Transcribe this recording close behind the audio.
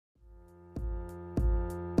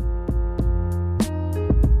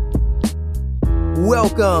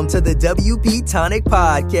Welcome to the WP Tonic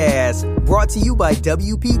Podcast, brought to you by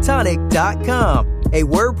WPTonic.com, a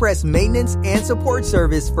WordPress maintenance and support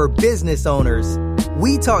service for business owners.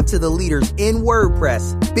 We talk to the leaders in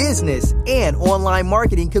WordPress, business, and online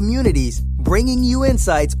marketing communities, bringing you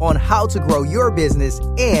insights on how to grow your business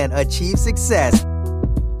and achieve success.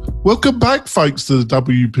 Welcome back, folks, to the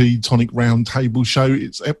WP Tonic Roundtable Show.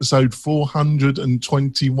 It's episode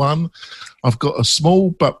 421. I've got a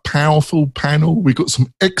small but powerful panel. We've got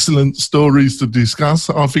some excellent stories to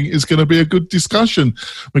discuss. I think it's going to be a good discussion.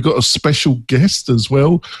 We've got a special guest as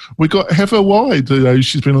well. We've got Heather Wide.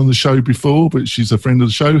 She's been on the show before, but she's a friend of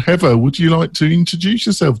the show. Heather, would you like to introduce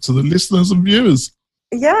yourself to the listeners and viewers?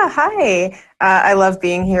 Yeah, hi. I love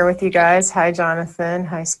being here with you guys. Hi, Jonathan.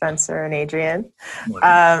 Hi, Spencer and Adrian.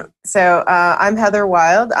 I'm Heather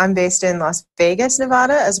Wild. I'm based in Las Vegas,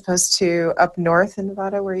 Nevada, as opposed to up north in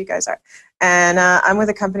Nevada where you guys are. And I'm with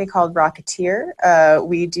a company called Rocketeer.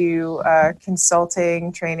 We do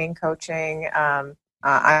consulting, training, coaching. I'm a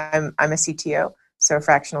CTO, so a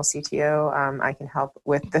fractional CTO. I can help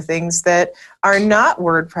with the things that are not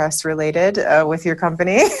WordPress related with your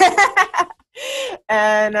company.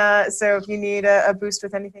 And so if you need a boost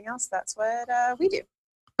with anything else, that's what we do.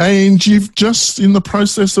 And you've just in the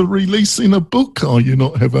process of releasing a book, are you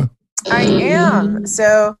not, Heather? I am.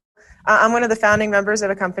 So I'm one of the founding members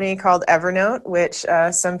of a company called Evernote, which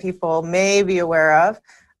some people may be aware of.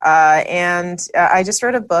 And I just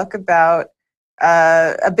wrote a book about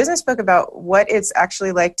a business book about what it's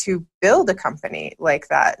actually like to build a company like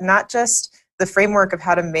that, not just the framework of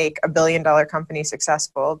how to make $1 billion company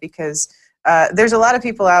successful, because there's a lot of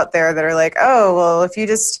people out there that are like, oh, well, if you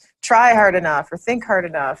just try hard enough or think hard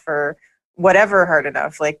enough or whatever hard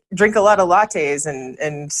enough, like drink a lot of lattes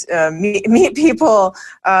and meet people,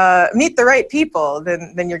 meet the right people,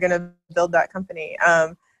 then you're going to build that company.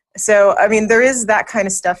 So, I mean, there is that kind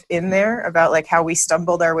of stuff in there about like how we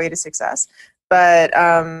stumbled our way to success. But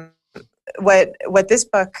what this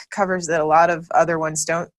book covers that a lot of other ones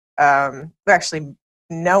don't, actually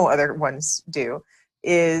no other ones do,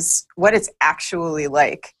 is what it's actually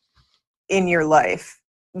like in your life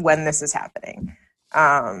when this is happening.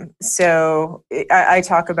 So I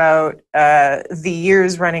talk about the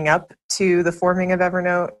years running up to the forming of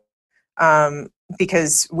Evernote,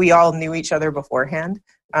 because we all knew each other beforehand,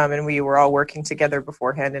 and we were all working together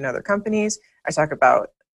beforehand in other companies. I talk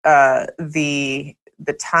about the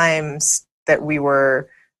times that we were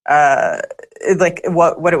like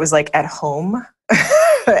what it was like at home.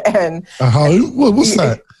 And what's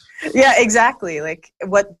that? Yeah, exactly. Like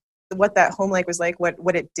what that home life was like,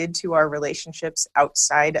 what it did to our relationships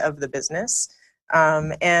outside of the business,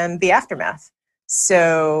 and the aftermath.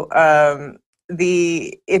 So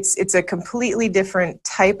it's a completely different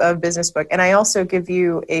type of business book, and I also give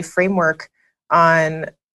you a framework on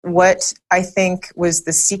what I think was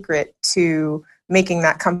the secret to making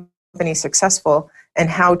that company successful, and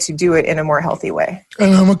how to do it in a more healthy way.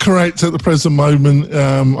 And am I correct at the present moment?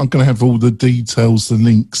 I'm going to have all the details, the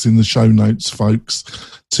links in the show notes, folks,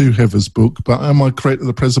 to Heather's book. But am I correct at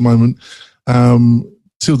the present moment?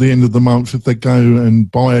 Till the end of the month, if they go and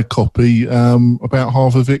buy a copy, about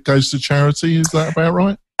half of it goes to charity. Is that about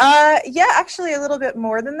right? Yeah, actually a little bit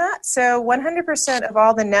more than that. So 100% of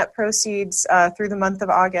all the net proceeds through the month of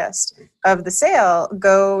August of the sale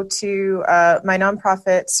go to my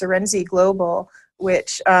nonprofit, Serenzi Global,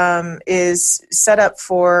 which is set up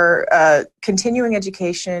for continuing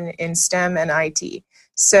education in STEM and IT.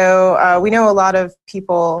 So we know a lot of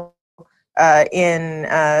people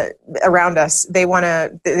around us. They want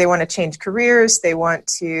to change careers. They want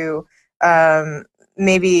to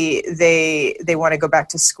maybe they want to go back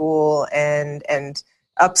to school and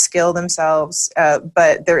upskill themselves,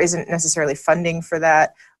 but there isn't necessarily funding for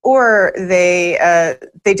that, or they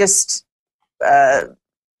just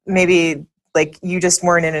maybe. Like you just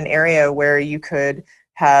weren't in an area where you could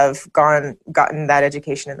have gotten that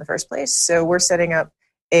education in the first place. So we're setting up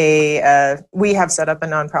we have set up a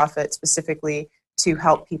nonprofit specifically to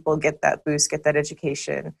help people get that boost, get that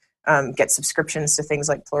education, get subscriptions to things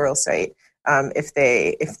like Pluralsight if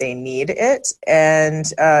they need it,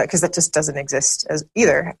 and because that just doesn't exist as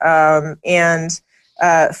either. And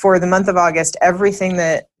for the month of August, everything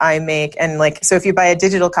that I make, and like so, if you buy a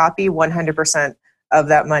digital copy, 100% of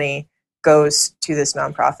that money goes to this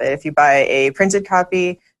nonprofit. If you buy a printed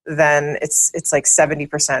copy, then it's like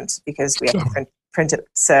 70% because we have to print it.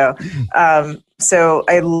 So so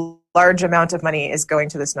a large amount of money is going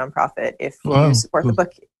to this nonprofit if you support the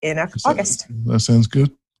book in August. That sounds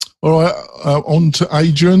good. All right, on to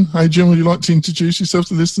Adrian. Adrian, would you like to introduce yourself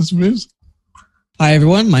to listeners and viewers? Hi,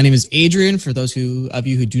 everyone. My name is Adrian. For those of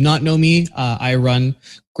you who do not know me, I run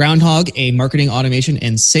Groundhog, a marketing automation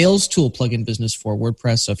and sales tool plugin business for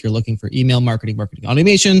WordPress. So if you're looking for email marketing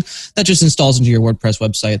automation that just installs into your WordPress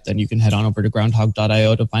website, then you can head on over to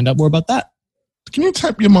groundhog.io to find out more about that. Can you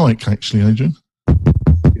tap your mic, actually, Adrian?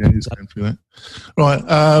 Yeah, he's going through that.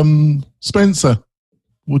 Right. Spencer,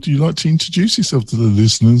 would you like to introduce yourself to the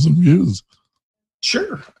listeners and viewers?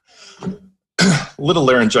 Sure. Little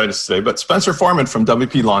laryngitis today, but Spencer Foreman from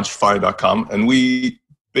WPLaunchify.com, and we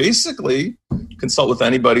basically consult with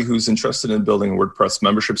anybody who's interested in building a WordPress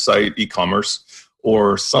membership site, e-commerce,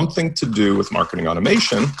 or something to do with marketing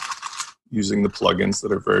automation using the plugins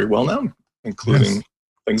that are very well known, including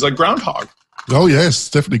things like Groundhog. Oh,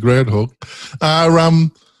 yes, definitely Groundhog.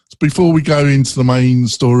 Before we go into the main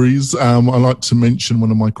stories, I like to mention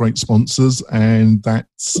one of my great sponsors, and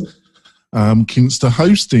that's Kinsta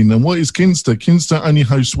Hosting. And what is Kinsta? Kinsta only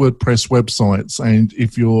hosts WordPress websites, and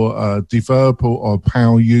if you're a developer or a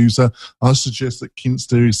power user, I suggest that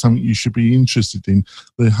Kinsta is something you should be interested in.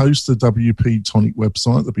 They host the WP Tonic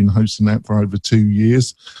website. They've been hosting that for over 2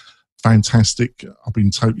 years. Fantastic. I've been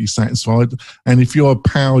totally satisfied. And if you're a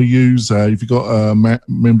power user, if you've got a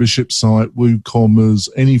membership site, WooCommerce,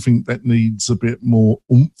 anything that needs a bit more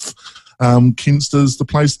oomph, Kinsta's the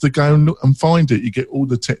place to go and look and find it. You get all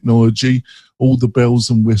the technology, all the bells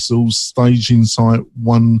and whistles, staging site,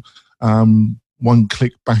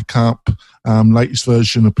 one-click backup, latest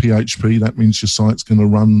version of PHP. That means your site's going to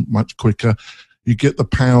run much quicker. You get the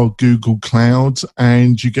power of Google Cloud,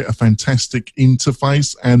 and you get a fantastic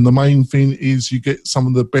interface. And the main thing is you get some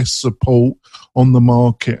of the best support on the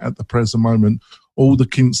market at the present moment. All the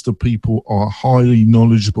Kinsta people are highly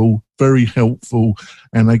knowledgeable, very helpful,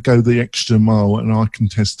 and they go the extra mile, and I can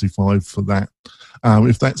testify for that.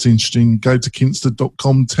 If that's interesting, go to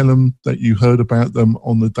kinsta.com, tell them that you heard about them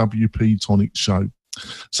on the WP Tonic show.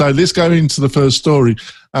 So let's go into the first story,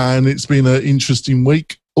 and it's been an interesting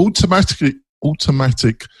week. Automatic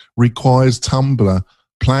requires Tumblr,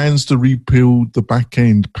 plans to rebuild the back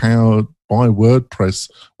end powered by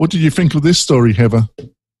WordPress. What did you think of this story, Heather?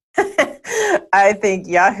 I think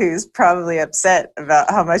Yahoo's probably upset about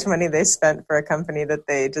how much money they spent for a company that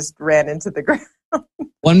they just ran into the ground.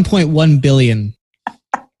 1.1 billion.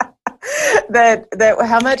 That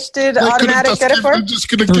how much did Automatic get it for? They're just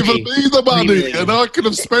going to give me the money, and I could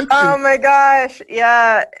have spent it. Oh my gosh!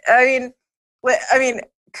 Yeah, I mean,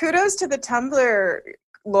 kudos to the Tumblr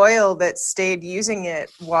loyal that stayed using it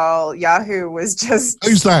while Yahoo was just.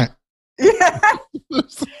 Who's that? Yeah.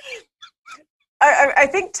 I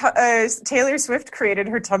think Taylor Swift created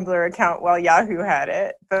her Tumblr account while Yahoo had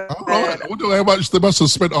it. But, all right. I wonder how much they must have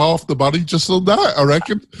spent half the money just on that, I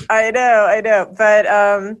reckon. I know. But,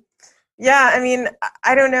 yeah, I mean,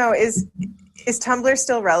 I don't know. Is Tumblr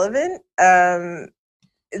still relevant? I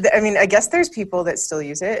mean, I guess there's people that still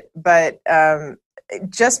use it. But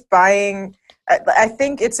just buying... I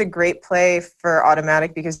think it's a great play for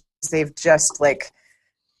Automatic because they've just, like...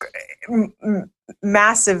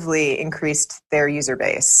 massively increased their user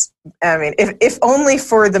base. I mean, if only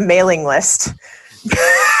for the mailing list.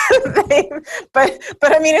 but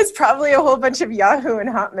I mean, it's probably a whole bunch of Yahoo and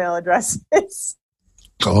Hotmail addresses.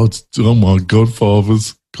 God, oh my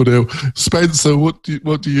godfathers! Could help. Spencer, what do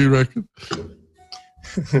you reckon?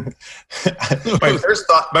 My first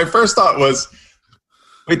thought was,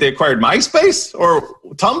 wait, they acquired MySpace or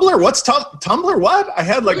Tumblr? What's Tumblr? What? I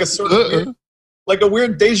had like a sort of. Like a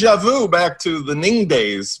weird deja vu back to the Ning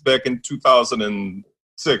days back in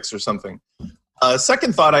 2006 or something.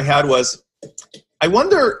 Second thought I had was, I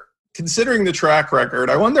wonder, considering the track record,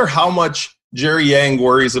 I wonder how much Jerry Yang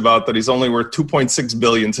worries about that he's only worth $2.6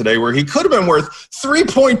 billion today, where he could have been worth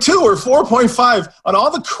 3.2 or 4.5 on all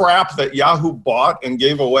the crap that Yahoo bought and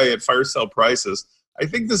gave away at fire sale prices. I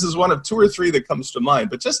think this is one of 2 or 3 that comes to mind.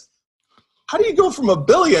 But just how do you go from $1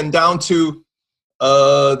 billion down to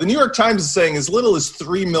the New York Times is saying as little as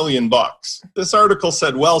 $3 million. This article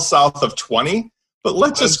said well south of 20, but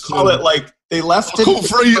let's just call it like they left it.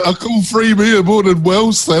 I call $3 million more than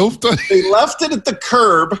well south. They left it at the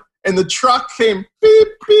curb, and the truck came beep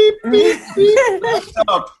beep beep beep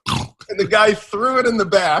up, and the guy threw it in the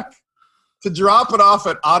back to drop it off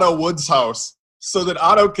at Otto Wood's house, so that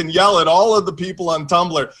Otto can yell at all of the people on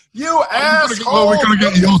Tumblr, "You asshole!" We're going to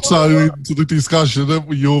get Yotto into the discussion, don't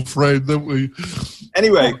we? Your friend, don't we?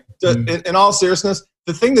 Anyway, in all seriousness,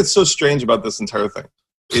 the thing that's so strange about this entire thing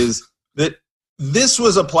is that this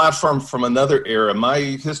was a platform from another era. My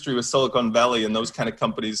history with Silicon Valley and those kind of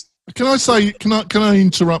companies. Can I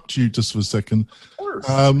interrupt you just for a second? Of course.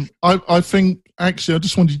 I think, actually, I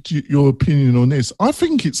just wanted your opinion on this. I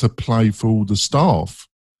think it's a play for all the staff.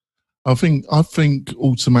 I think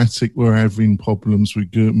Automatic were having problems with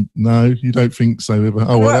Google. No, you don't think so ever?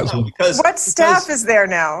 Oh, well, that's what staff is there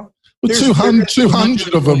now? Well,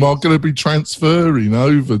 200 of them are going to be transferring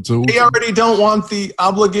over to. They already don't want the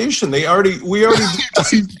obligation. We already. They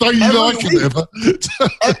like it ever.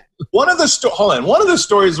 One of the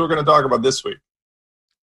stories we're going to talk about this week,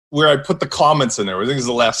 where I put the comments in there, I think is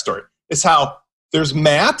the last story, is how there's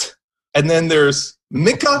Matt and then there's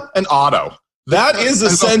Mika and Otto. That is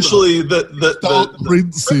essentially the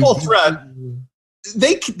triple threat.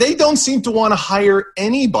 They don't seem to want to hire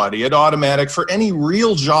anybody at Automatic for any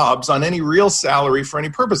real jobs on any real salary for any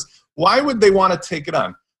purpose. Why would they want to take it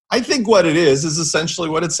on? I think what it is essentially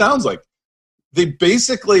what it sounds like. They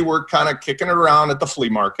basically were kind of kicking it around at the flea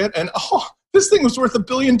market and, this thing was worth $1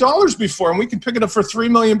 billion before and we can pick it up for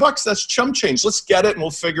 $3 million. That's chump change. Let's get it and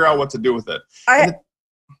we'll figure out what to do with it.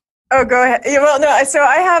 Oh, go ahead. Yeah, well, no. So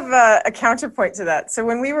I have a counterpoint to that. So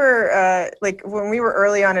when we were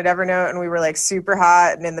early on at Evernote and we were like super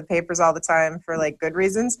hot and in the papers all the time for like good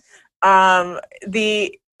reasons,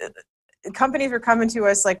 the companies were coming to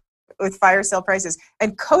us like with fire sale prices,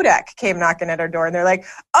 and Kodak came knocking at our door and they're like,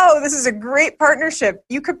 "Oh, this is a great partnership.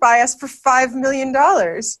 You could buy us for $5 million.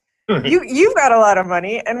 You've got a lot of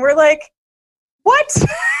money," and we're like, "What?"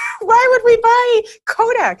 Why would we buy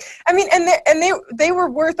Kodak? I mean, and they were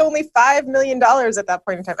worth only $5 million at that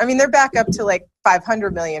point in time. I mean, they're back up to like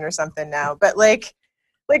 500 million or something now. But like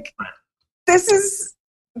this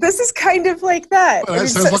is kind of like that. Well, that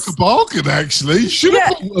sounds like a bargain, actually. Shouldn't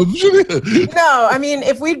it? No, I mean,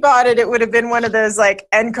 if we'd bought it, it would have been one of those like,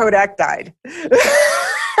 and Kodak died.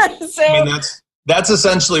 So, I mean, that's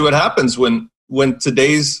essentially what happens when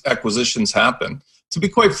today's acquisitions happen. To be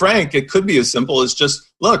quite frank, it could be as simple as just,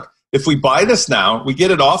 look, if we buy this now, we get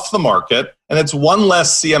it off the market, and it's one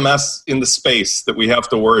less CMS in the space that we have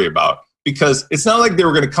to worry about. Because it's not like they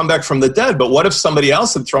were going to come back from the dead, but what if somebody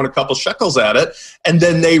else had thrown a couple shekels at it, and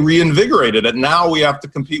then they reinvigorated it? Now we have to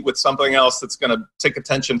compete with something else that's going to take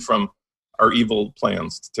attention from our evil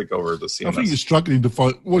plans to take over the CMS. I think you're struggling to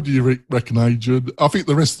find. What do you reckon, Adrian? I think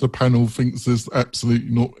the rest of the panel thinks there's absolutely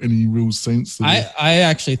not any real sense to it. I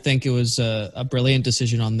actually think it was a brilliant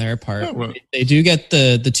decision on their part. Yeah, right. They do get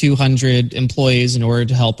the 200 employees in order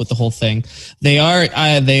to help with the whole thing. They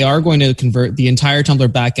are going to convert the entire Tumblr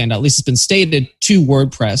backend, at least it's been stated, to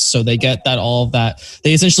WordPress. So they get all of that.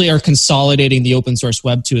 They essentially are consolidating the open source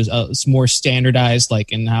web to a more standardized,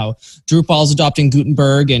 like in how Drupal is adopting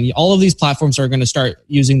Gutenberg, and all of these platforms are going to start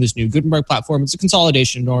using this new Gutenberg platform. It's a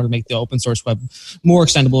consolidation in order to make the open source web more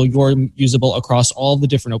extendable, more usable across all the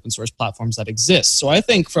different open source platforms that exist. So I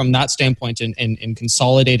think from that standpoint, in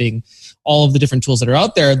consolidating all of the different tools that are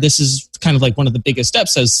out there, this is kind of like one of the biggest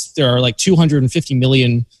steps, as there are like 250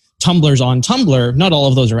 million Tumblrs on Tumblr. Not all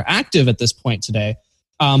of those are active at this point today,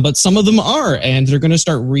 but some of them are, and they're going to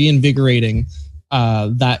start reinvigorating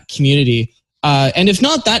that community. And if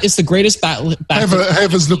not, that is the greatest battle.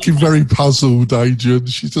 Heather's looking very puzzled, Adrian.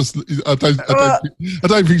 She's just, I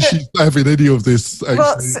don't think she's having any of this. Actually.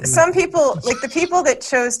 Well, some people, like the people that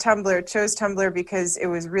chose Tumblr because it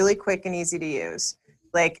was really quick and easy to use.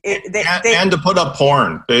 Like and to put up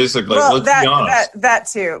porn, basically. Well, let's be honest. that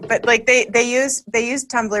too. But like they used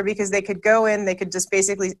Tumblr because they could go in, they could just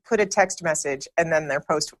basically put a text message, and then their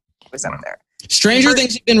post was up there. Stranger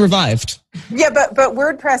Things have been revived. Yeah, but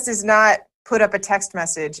WordPress is not put up a text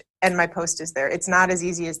message and my post is there. It's not as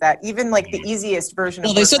easy as that. Even like the easiest version of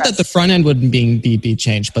WordPress. Well, they said that the front end wouldn't be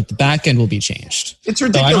changed, but the back end will be changed. It's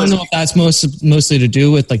ridiculous. So I don't know if that's mostly to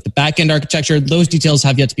do with like the back end architecture. Those details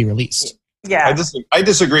have yet to be released. Yeah. I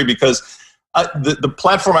disagree because the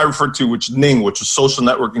platform I referred to, which Ning, which was social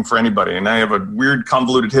networking for anybody, and I have a weird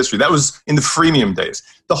convoluted history. That was in the freemium days.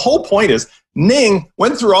 The whole point is Ning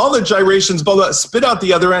went through all the gyrations, blah, blah, spit out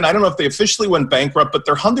the other end. I don't know if they officially went bankrupt, but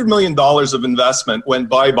their $100 million of investment went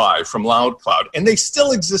bye-bye from LoudCloud, and they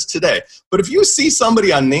still exist today. But if you see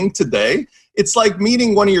somebody on Ning today, it's like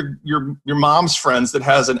meeting one of your mom's friends that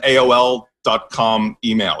has an AOL.com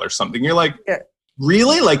email or something. You're like,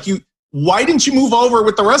 really? Like why didn't you move over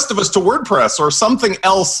with the rest of us to WordPress or something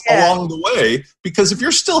else along the way? Because if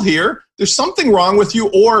you're still here, there's something wrong with you,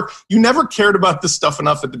 or you never cared about this stuff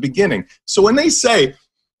enough at the beginning. So when they say,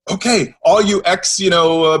 okay, all you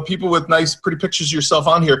people with nice, pretty pictures of yourself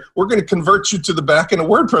on here, we're going to convert you to the back end of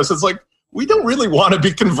WordPress. It's like, we don't really want to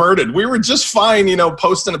be converted. We were just fine,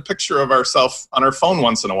 posting a picture of ourselves on our phone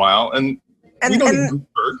once in a while. And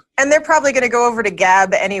they're probably going to go over to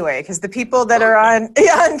Gab anyway, because the people that are on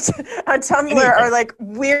Tumblr are like,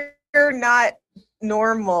 we're not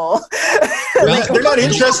normal. They're not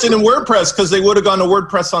interested in WordPress because they would have gone to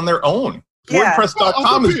WordPress on their own.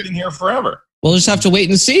 WordPress.com has been here forever. We'll just have to wait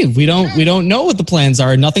and see. We don't know what the plans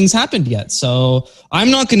are. Nothing's happened yet. So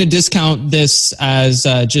I'm not going to discount this as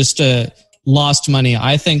just a lost money.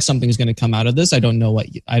 I think something's going to come out of this. I don't know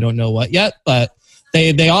what yet, but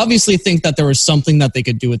they obviously think that there was something that they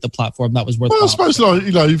could do with the platform that was worth. Well, I suppose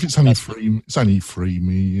if it's only $3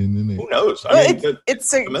 million, isn't it? Who knows?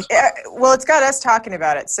 It's got us talking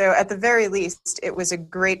about it. So at the very least, it was a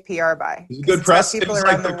great PR buy. It's good press. It's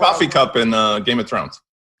like the coffee cup in Game of Thrones.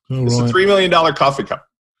 It's a $3 million coffee cup.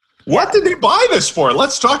 What did they buy this for?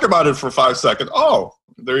 Let's talk about it for 5 seconds. Oh,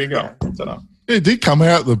 there you go. Yeah. It did come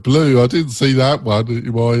out of the blue. I didn't see that one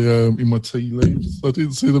in my tea leaves. I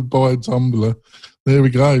didn't see them buy a tumbler. There we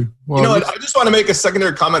go. Well, I just want to make a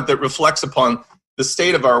secondary comment that reflects upon the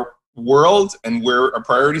state of our world and where our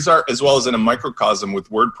priorities are, as well as in a microcosm with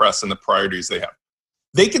WordPress and the priorities they have.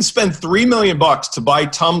 They can spend $3 million to buy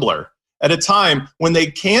Tumblr at a time when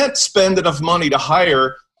they can't spend enough money to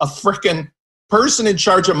hire a frickin' person in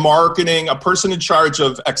charge of marketing, a person in charge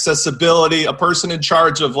of accessibility, a person in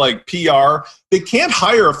charge of like PR. They can't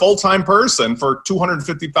hire a full-time person for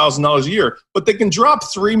 $250,000 a year, but they can drop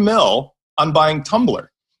 $3 million on buying Tumblr,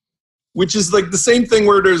 which is like the same thing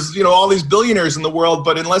where there's, all these billionaires in the world,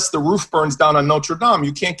 but unless the roof burns down on Notre Dame,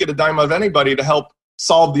 you can't get a dime of anybody to help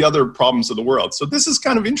solve the other problems of the world. So this is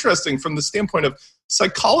kind of interesting from the standpoint of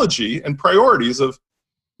psychology and priorities of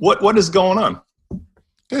what is going on.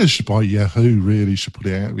 Yeah, should buy Yahoo, really. Should put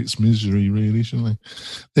it out of its misery, really, shouldn't they?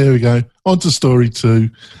 There we go. On to story 2.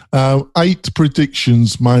 8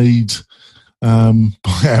 predictions made by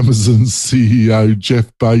Amazon's CEO,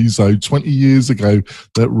 Jeff Bezos, 20 years ago,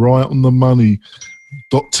 that right on the money,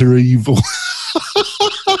 Dr. Evil.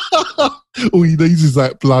 All he needs is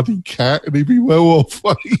that bloody cat and he'd be well off.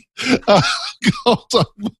 God, I'm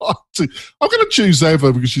going to choose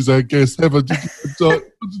Heather because she's our guest. Heather, what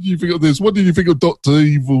did you think of this? What did you think of Dr.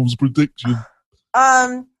 Evil's prediction?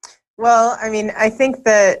 Well, I think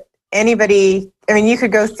that you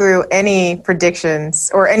could go through any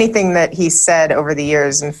predictions or anything that he said over the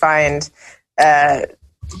years and find a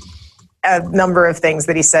number of things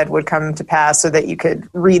that he said would come to pass so that you could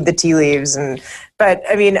read the tea leaves. But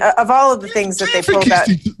of all of the things that they pulled out.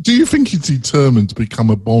 Do you think he's determined to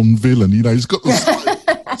become a Bond villain? He's got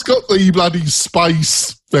the bloody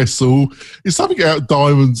space vessel. It's something out of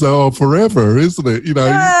Diamonds Are Forever, isn't it?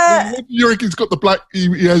 You reckon he's got the black,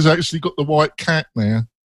 he has actually got the white cat now.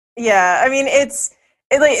 Yeah,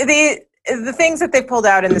 the things that they pulled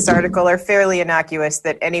out in this article are fairly innocuous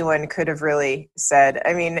that anyone could have really said.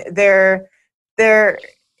 They're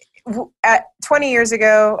at 20 years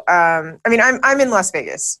ago. I'm in Las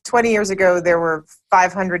Vegas. 20 years ago, there were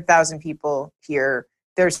 500,000 people here.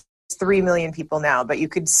 There's 3 million people now, but you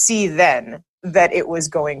could see then that it was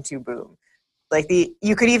going to boom.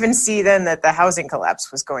 You could even see then that the housing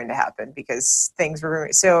collapse was going to happen because things were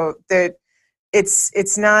so that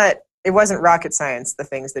it's not. It wasn't rocket science, the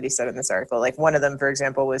things that he said in this article. Like one of them, for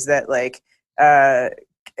example, was that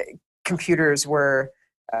computers were,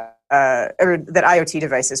 or that IoT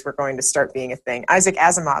devices were going to start being a thing. Isaac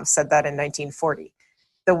Asimov said that in 1940.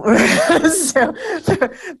 He's not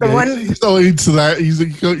into that.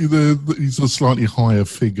 He's a slightly higher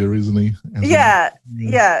figure, isn't he? Yeah.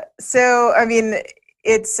 So,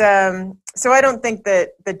 it's, so I don't think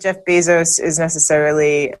that Jeff Bezos is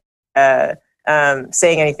necessarily,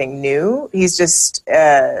 saying anything new. He's just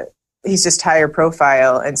higher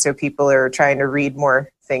profile, and so people are trying to read more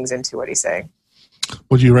things into what he's saying.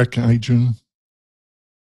 What do you reckon, Adrian?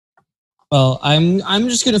 Well, I'm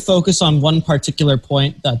just going to focus on one particular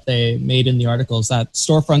point that they made in the article, is that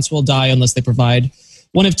storefronts will die unless they provide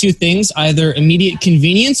one of two things, either immediate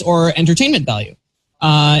convenience or entertainment value.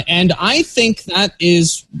 And I think that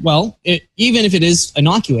is, even if it is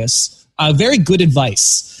innocuous, very good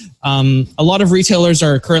advice. A lot of retailers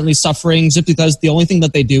are currently suffering simply because the only thing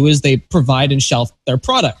that they do is they provide and shelf their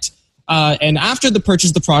product. And after the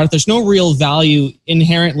purchase of the product, there's no real value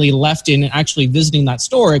inherently left in actually visiting that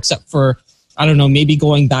store, except for, maybe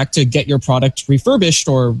going back to get your product refurbished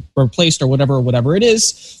or replaced or whatever it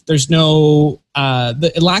is. There's no,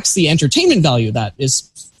 it lacks the entertainment value that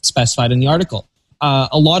is specified in the article.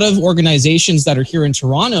 A lot of organizations that are here in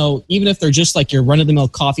Toronto, even if they're just like your run-of-the-mill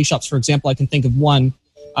coffee shops, for example, I can think of one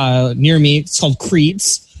near me. It's called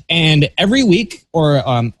Creeds. And every week or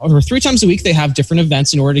 3 times a week, they have different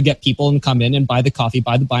events in order to get people to come in and buy the coffee,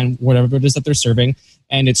 buy the wine, whatever it is that they're serving.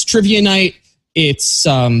 And it's trivia night. it's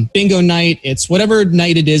bingo night, it's whatever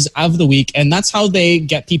night it is of the week, and that's how they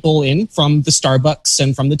get people in from the Starbucks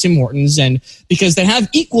and from the Tim Hortons, and because they have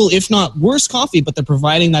equal, if not worse, coffee, but they're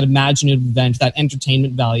providing that imaginative event, that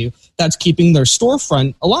entertainment value that's keeping their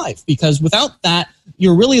storefront alive. Because without that,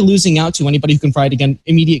 you're really losing out to anybody who can provide, again,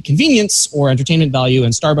 immediate convenience or entertainment value,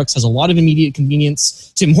 and Starbucks has a lot of immediate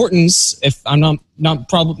convenience. Tim Hortons, if I'm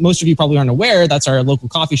most of you probably aren't aware, that's our local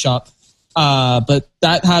coffee shop. But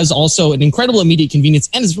that has also an incredible immediate convenience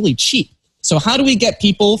and is really cheap. So how do we get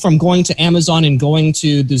people from going to Amazon and going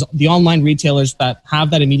to the online retailers that have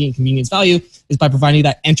that immediate convenience value is by providing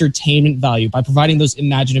that entertainment value, by providing those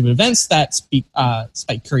imaginative events that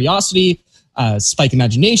spike curiosity, spike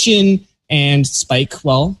imagination, and spike,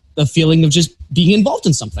 well, the feeling of just being involved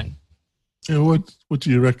in something. Yeah, what do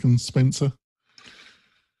you reckon, Spencer?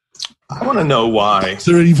 I want to know why.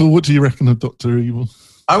 Dr. Evil, what do you reckon of Dr. Evil?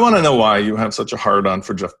 I want to know why you have such a hard-on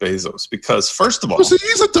for Jeff Bezos. Because first of all,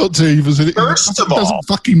 he's a Dr. Evil. He doesn't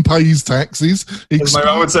fucking pay his taxes. As my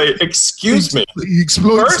mom would say, excuse me. He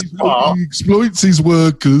exploits his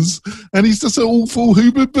workers, and he's just an awful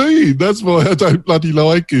human being. That's why I don't bloody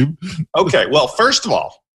like him. Okay, well, first of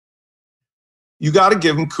all, you got to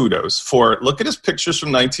give him kudos for look at his pictures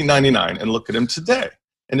from 1999 and look at him today.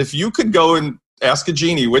 And if you could go and ask a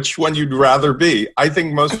genie which one you'd rather be, I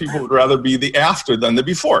think most people would rather be the after than the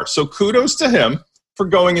before. So kudos to him for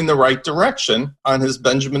going in the right direction on his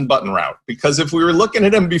Benjamin Button route. Because if we were looking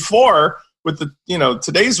at him before with the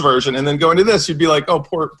today's version and then going to this, you'd be like, oh,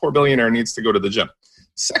 poor billionaire needs to go to the gym.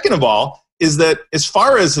 Second of all, is that as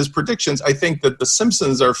far as his predictions, I think that the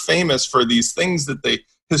Simpsons are famous for these things that they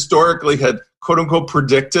historically had quote unquote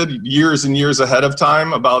predicted years and years ahead of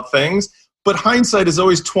time about things. But hindsight is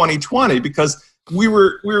always 20/20 because we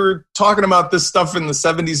were talking about this stuff in the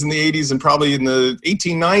 70s and the 80s and probably in the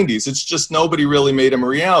 1890s. It's just nobody really made them a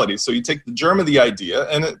reality. So you take the germ of the idea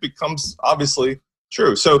and it becomes obviously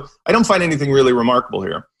true. So I don't find anything really remarkable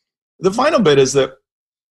here. The final bit is that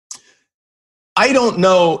I don't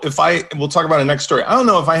know we'll talk about it next story. I don't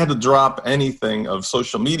know if I had to drop anything of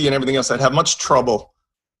social media and everything else, I'd have much trouble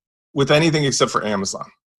with anything except for Amazon.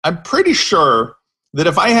 I'm pretty sure that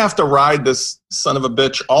if I have to ride this son of a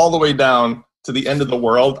bitch all the way down to the end of the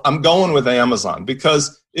world, I'm going with Amazon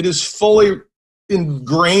because it is fully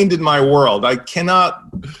ingrained in my world. I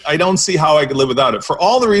don't see how I could live without it for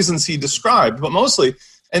all the reasons he described, but mostly,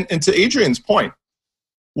 and to Adrian's point,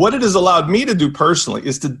 what it has allowed me to do personally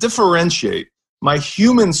is to differentiate my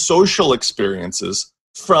human social experiences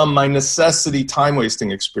from my necessity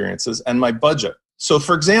time-wasting experiences and my budget. So,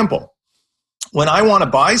 for example, when I want to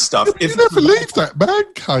buy stuff... You never leave that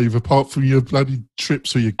man cave apart from your bloody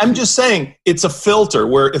trips with your kids. I'm just saying, it's a filter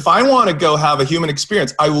where if I want to go have a human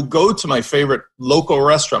experience, I will go to my favorite local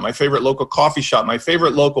restaurant, my favorite local coffee shop, my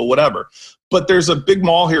favorite local whatever. But there's a big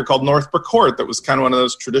mall here called Northbrook Court that was kind of one of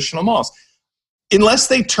those traditional malls. Unless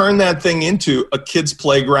they turn that thing into a kid's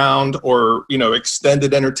playground or,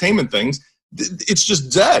 extended entertainment things, it's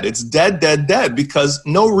just dead. It's dead because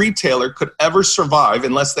no retailer could ever survive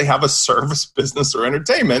unless they have a service business or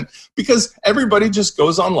entertainment because everybody just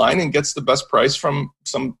goes online and gets the best price from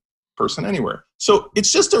some person anywhere. So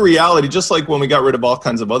it's just a reality, just like when we got rid of all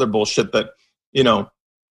kinds of other bullshit that,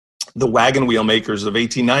 the wagon wheel makers of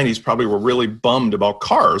 1890s probably were really bummed about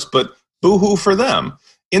cars, but boo-hoo for them.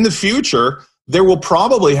 In the future, there will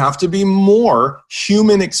probably have to be more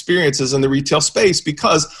human experiences in the retail space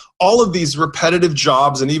because all of these repetitive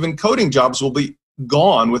jobs and even coding jobs will be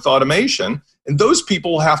gone with automation. And those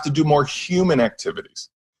people will have to do more human activities.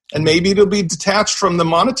 And maybe it'll be detached from the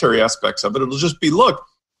monetary aspects of it. It'll just be, look,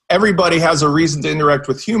 everybody has a reason to interact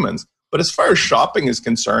with humans. But as far as shopping is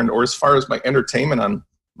concerned, or as far as my entertainment on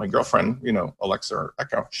my girlfriend, Alexa or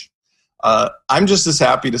Echo, I'm just as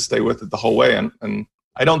happy to stay with it the whole way. And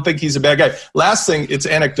I don't think he's a bad guy. Last thing, it's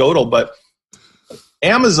anecdotal, but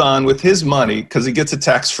Amazon with his money, because he gets it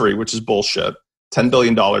tax-free, which is bullshit, $10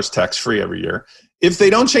 billion tax-free every year. If they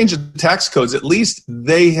don't change the tax codes, at least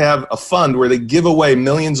they have a fund where they give away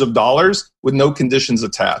millions of dollars with no conditions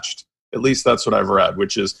attached. At least that's what I've read,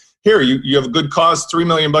 which is, here, you have a good cause, $3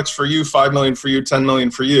 million for you, $5 million for you, $10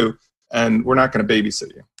 million for you, and we're not going to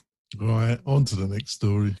babysit you. All right, on to the next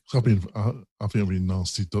story. I think I've been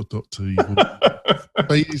nasty, Dr. Evil.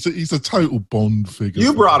 He's a total Bond figure.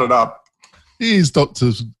 You brought it up. He is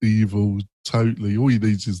Dr. Evil, totally. All he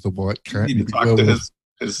needs is the white cat. He'd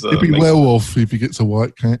be well off if he gets a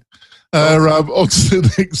white cat. On to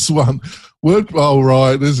the next one.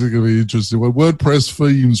 This is going to be interesting. WordPress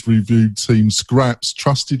themes review team scraps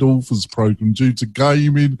trusted authors program due to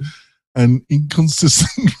gaming and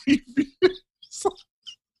inconsistent reviews.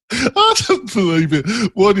 I don't believe it.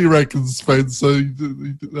 What do you reckon, Spencer?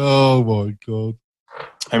 Oh, my God.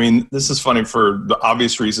 I mean, this is funny for the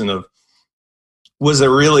obvious reason of, was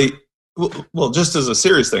there really, well, just as a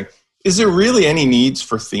serious thing, is there really any needs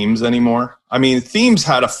for themes anymore? I mean, themes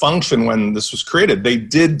had a function when this was created. They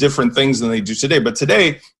did different things than they do today. But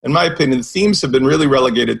today, in my opinion, themes have been really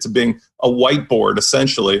relegated to being a whiteboard,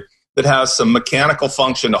 essentially, that has some mechanical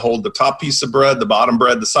function to hold the top piece of bread, the bottom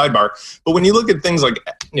bread, the sidebar. But when you look at things like,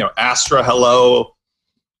 Astra, Hello,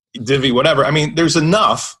 Divi, whatever, I mean, there's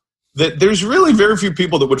enough that there's really very few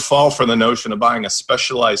people that would fall for the notion of buying a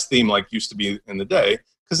specialized theme like used to be in the day.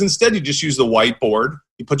 Because instead you just use the whiteboard,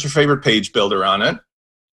 you put your favorite page builder on it,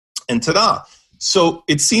 and ta-da. So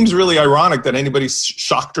it seems really ironic that anybody's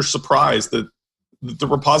shocked or surprised that the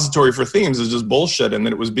repository for themes is just bullshit and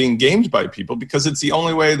that it was being gamed by people, because it's the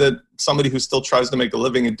only way that somebody who still tries to make a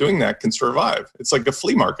living at doing that can survive. It's like a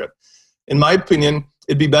flea market. In my opinion,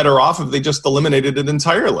 it'd be better off if they just eliminated it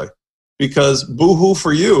entirely. Because boo-hoo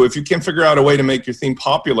for you, if you can't figure out a way to make your theme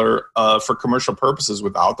popular for commercial purposes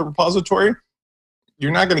without the repository,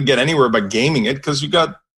 you're not going to get anywhere by gaming it because you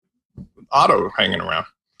got Otto hanging around.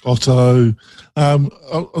 Otto. I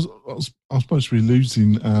was supposed to be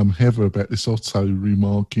losing Heather about this Otto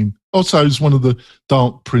remarking. Otto's one of the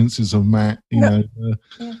dark princes of Matt. He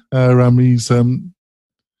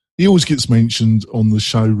always gets mentioned on the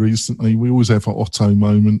show recently. We always have an Otto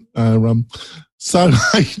moment. So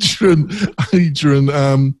Adrian,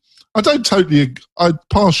 I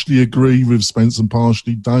partially agree with Spence and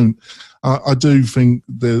partially don't. I do think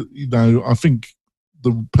that, I think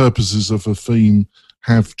the purposes of a theme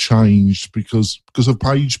have changed because of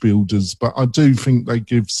page builders, but I do think they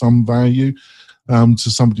give some value to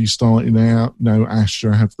somebody starting out.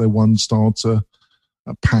 Astra have their one starter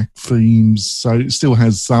pack themes, so it still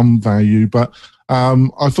has some value, but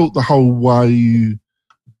I thought the whole way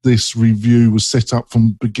this review was set up from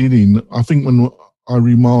the beginning, I think when I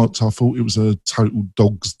remarked, I thought it was a total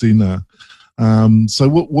dog's dinner. So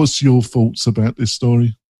what was your thoughts about this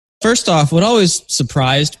story? First off, what always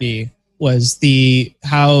surprised me was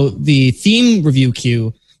how the theme review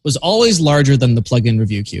queue was always larger than the plugin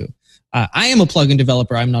review queue. I am a plugin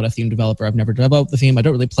developer. I'm not a theme developer. I've never developed the theme. I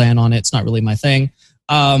don't really plan on it. It's not really my thing.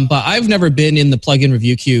 But I've never been in the plugin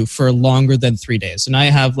review queue for longer than 3 days. And I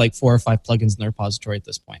have like 4 or 5 plugins in the repository at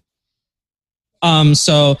this point. And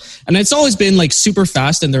it's always been like super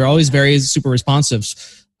fast and they're always very super responsive.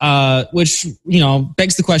 Which,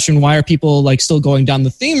 begs the question, why are people like still going down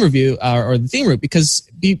the theme review or the theme route? Because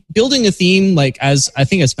building a theme, like as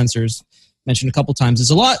Spencer's mentioned a couple times, is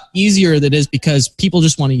a lot easier than it is because people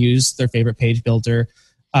just want to use their favorite page builder,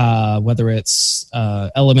 whether it's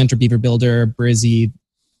Element or Beaver Builder, Brizzy,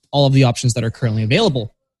 all of the options that are currently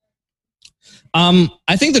available.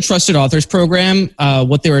 I think the Trusted Authors program,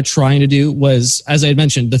 what they were trying to do was, as I had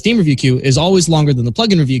mentioned, the theme review queue is always longer than the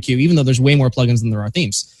plugin review queue, even though there's way more plugins than there are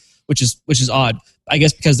themes, which is odd. I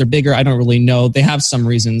guess because they're bigger, I don't really know. They have some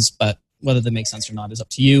reasons, but whether that makes sense or not is up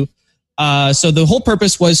to you. So the whole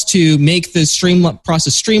purpose was to make the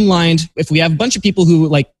process streamlined. If we have a bunch of people who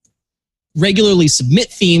like regularly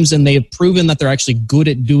submit themes and they have proven that they're actually good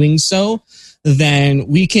at doing so, then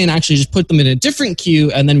we can actually just put them in a different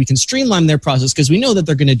queue and then we can streamline their process because we know that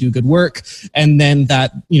they're going to do good work and then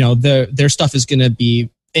that, their stuff is going to be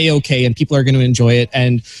A-okay and people are going to enjoy it.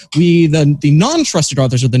 And we, the non-trusted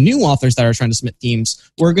authors or the new authors that are trying to submit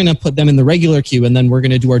themes, we're going to put them in the regular queue and then we're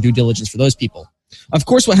going to do our due diligence for those people. Of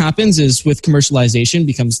course, what happens is with commercialization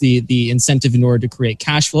becomes the incentive in order to create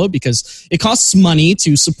cash flow because it costs money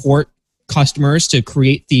to support customers, to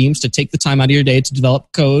create themes, to take the time out of your day to develop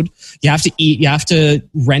code. You have to eat, you have to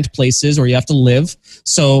rent places, or you have to live.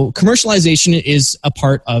 So commercialization is a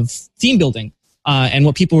part of theme building. And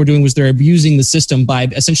what people were doing was they're abusing the system by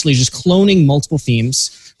essentially just cloning multiple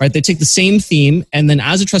themes, right? They take the same theme, and then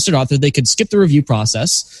as a trusted author, they could skip the review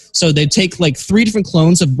process. So they'd take like 3 different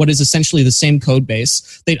clones of what is essentially the same code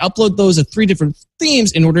base. They'd upload those as 3 different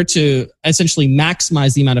themes in order to essentially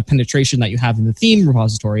maximize the amount of penetration that you have in the theme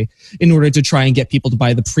repository in order to try and get people to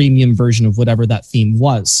buy the premium version of whatever that theme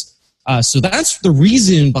was. So that's the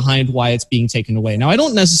reason behind why it's being taken away. Now, I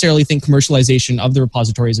don't necessarily think commercialization of the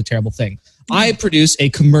repository is a terrible thing. I produce a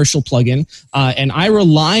commercial plugin, and I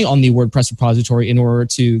rely on the WordPress repository in order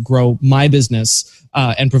to grow my business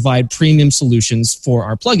and provide premium solutions for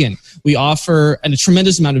our plugin. We offer a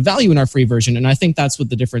tremendous amount of value in our free version, and I think that's what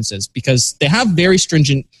the difference is, because they have very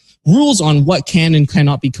stringent rules on what can and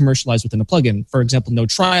cannot be commercialized within a plugin. For example, no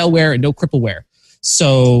trialware and no crippleware.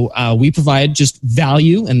 So we provide just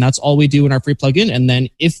value, and that's all we do in our free plugin. And then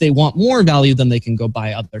if they want more value, then they can go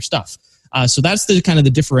buy other stuff. So that's the kind of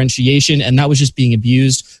the differentiation, and that was just being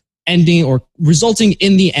abused. ending or resulting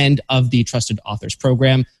in the end of the Trusted Authors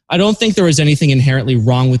Program. I don't think there was anything inherently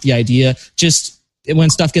wrong with the idea. Just when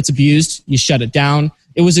stuff gets abused, you shut it down.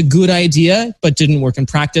 It was a good idea, but didn't work in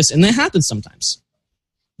practice, and that happens sometimes.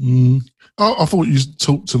 I thought you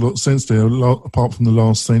talked a lot of sense there, apart from the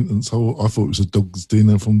last sentence. I thought it was a dog's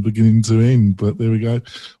dinner from beginning to end, but there we go.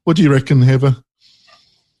 What do you reckon, Heather?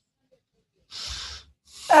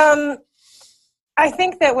 I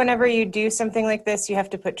think that whenever you do something like this, you have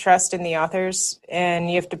to put trust in the authors, and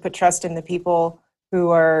you have to put trust in the people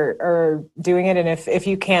who are doing it. And if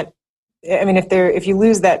you can't, I mean, if you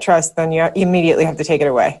lose that trust, then you immediately have to take it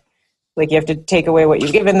away. Like, you have to take away what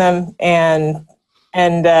you've given them, and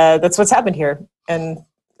that's what's happened here. And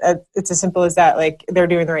it's as simple as that. Like, they're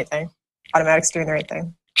doing the right thing. Automatic's doing the right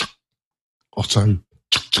thing. Otto,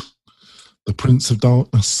 the Prince of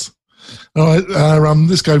Darkness. All right,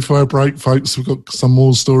 let's go for a break, folks. We've got some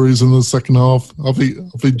more stories in the second half. I've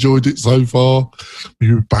enjoyed it so far.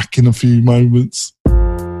 We'll be back in a few moments.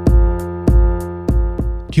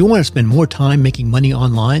 Do you want to spend more time making money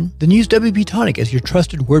online? Then use WP Tonic as your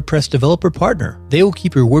trusted WordPress developer partner. They will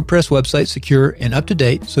keep your WordPress website secure and up to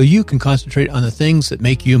date so you can concentrate on the things that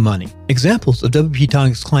make you money. Examples of WP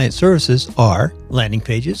Tonic's client services are landing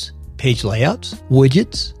pages, page layouts,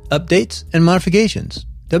 widgets, updates, and modifications.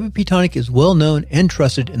 WP Tonic is well known and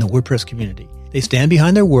trusted in the WordPress community. They stand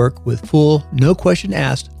behind their work with full, no question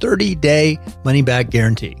asked, 30-day money-back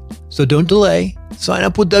guarantee. So don't delay. Sign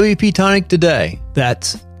up with WP Tonic today.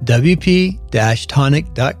 That's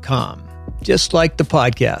WP-Tonic.com. Just like the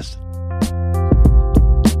podcast.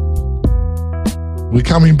 We're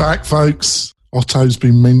coming back, folks. Otto's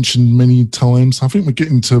been mentioned many times. I think we're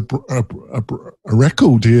getting to a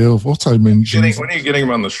record here of Otto mentions. When are you getting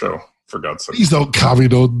him on the show? For God's sake. He's not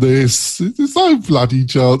coming on this. There's no bloody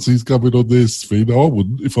chance he's coming on this thing. I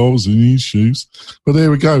wouldn't if I was in his shoes. But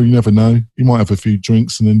there we go. You never know. He might have a few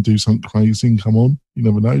drinks and then do something crazy and come on. You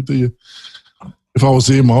never know, do you? If I was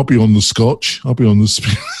him, I'd be on the scotch. I'd be on the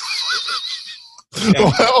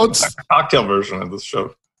cocktail version of this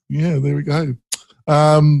show. Yeah, there we go.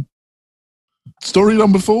 Story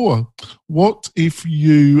number 4. What if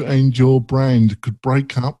you and your brand could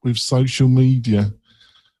break up with social media?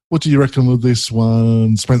 What do you reckon with this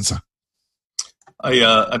one, Spencer?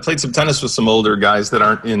 I played some tennis with some older guys that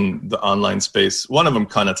aren't in the online space. One of them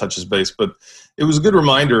kind of touches base, but it was a good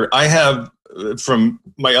reminder. I have, from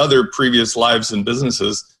my other previous lives and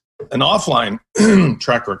businesses, an offline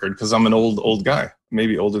track record because I'm an old guy,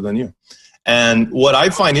 maybe older than you. And what I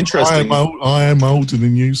find interesting... I am older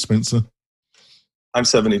than you, Spencer. I'm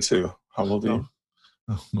 72. How old are you?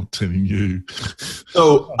 I'm not telling you.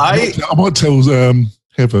 So I might tell...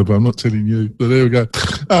 Heather, but I'm not telling you. But there we go.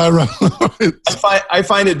 Right. I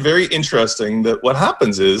find it very interesting that what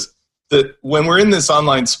happens is that when we're in this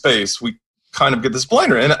online space, we kind of get this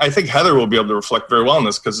blinder. And I think Heather will be able to reflect very well on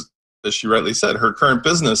this because, as she rightly said, her current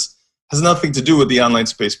business has nothing to do with the online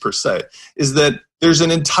space per se, is that there's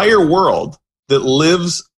an entire world that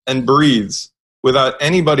lives and breathes without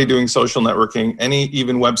anybody doing social networking, any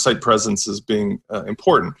even website presence as being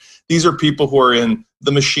important. These are people who are in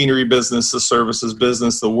the machinery business, the services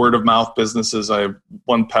business, the word of mouth businesses. I have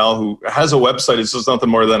one pal who has a website. It's just nothing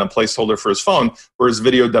more than a placeholder for his phone or his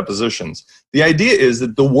video depositions. The idea is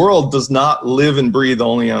that the world does not live and breathe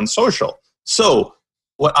only on social. So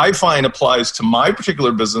what I find applies to my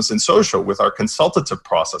particular business in social with our consultative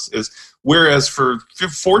process is, whereas for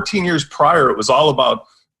 14 years prior, it was all about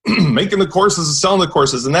making the courses and selling the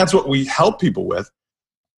courses, and that's what we help people with.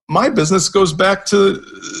 My business goes back to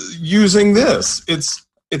using this. It's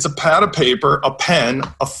a pad of paper, a pen,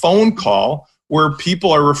 a phone call where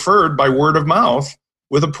people are referred by word of mouth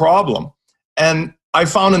with a problem. And I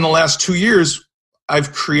found in the last 2 years,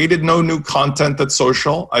 I've created no new content that's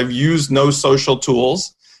social. I've used no social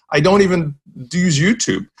tools. I don't even use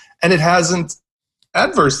YouTube. And it hasn't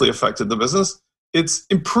adversely affected the business. It's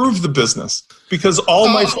improved the business because all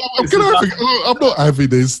my. I'm not having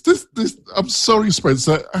this. I'm sorry,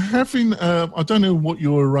 Spencer. Having I don't know what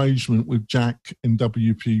your arrangement with Jack and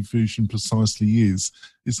WP Fusion precisely is.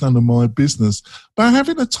 It's none of my business. But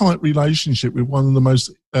having a tight relationship with one of the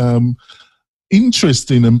most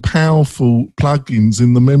interesting and powerful plugins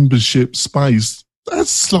in the membership space,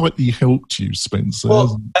 that's slightly helped you, Spencer.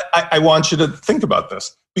 Well, I want you to think about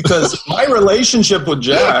this because my relationship with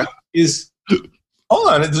Jack is. Hold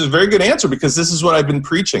on, it's a very good answer because this is what I've been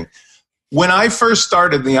preaching. When I first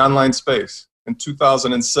started the online space in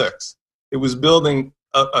 2006, it was building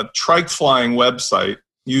a trike flying website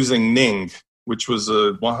using Ning, which was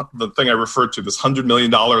the thing I referred to, this $100 million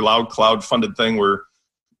Loud Cloud funded thing where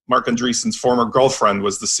Mark Andreessen's former girlfriend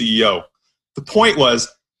was the CEO. The point was,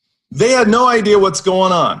 They had no idea what's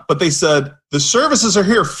going on, but they said, the services are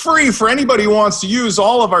here free for anybody who wants to use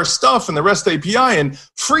all of our stuff and the REST API and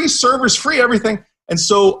free servers, free everything. And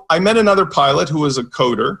so I met another pilot who was a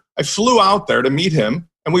coder. I flew out there to meet him,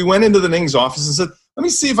 and we went into the Ning's office and said, let me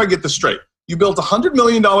see if I get this straight. You built a $100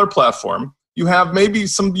 million platform. You have maybe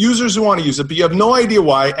some users who want to use it, but you have no idea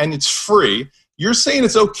why, and it's free. You're saying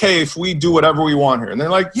it's okay if we do whatever we want here. And they're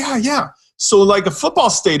like, yeah. So like a football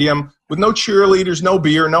stadium with no cheerleaders, no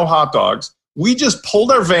beer, no hot dogs, we just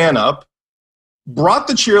pulled our van up, brought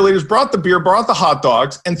the cheerleaders, brought the beer, brought the hot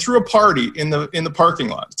dogs, and threw a party in the parking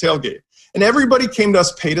lot, tailgate. And everybody came to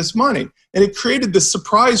us, paid us money. And it created this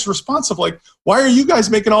surprise response of like, why are you guys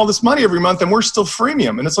making all this money every month and we're still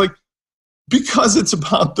freemium? And it's like, because it's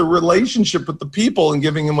about the relationship with the people and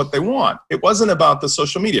giving them what they want. It wasn't about the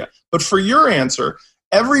social media. But for your answer,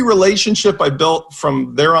 every relationship I built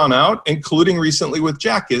from there on out, including recently with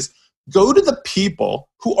Jack, is go to the people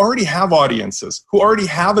who already have audiences, who already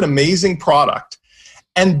have an amazing product,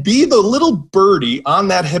 and be the little birdie on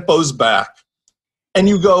that hippo's back. And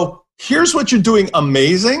you go, here's what you're doing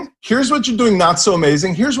amazing. Here's what you're doing not so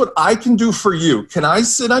amazing. Here's what I can do for you. Can I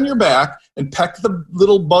sit on your back and peck the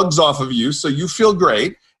little bugs off of you so you feel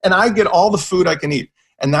great, and I get all the food I can eat?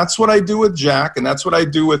 And that's what I do with Jack, and that's what I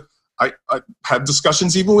do with, I have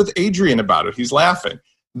discussions even with Adrian about it. He's laughing.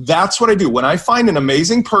 That's what I do. When I find an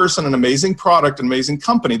amazing person, an amazing product, an amazing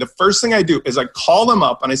company, the first thing I do is I call them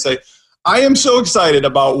up and I say, I am so excited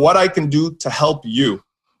about what I can do to help you.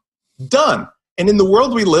 Done. And in the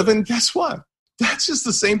world we live in, guess what? That's just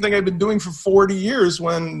the same thing I've been doing for 40 years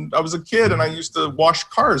when I was a kid and I used to wash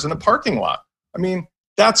cars in a parking lot. I mean,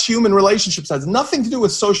 that's human relationships. It has nothing to do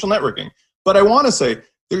with social networking. But I want to say,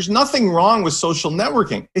 there's nothing wrong with social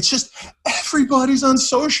networking. It's just everybody's on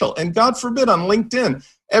social. And God forbid, on LinkedIn,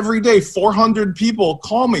 every day, 400 people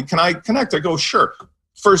call me. Can I connect? I go, sure.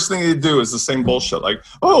 First thing they do is the same bullshit. Like,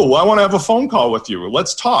 oh, I want to have a phone call with you.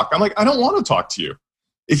 Let's talk. I'm like, I don't want to talk to you.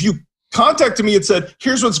 If you contacted me and said,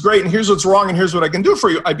 here's what's great and here's what's wrong and here's what I can do for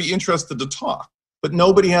you, I'd be interested to talk. But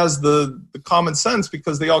nobody has the common sense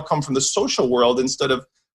because they all come from the social world instead of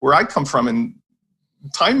where I come from in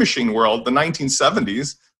time machine world, the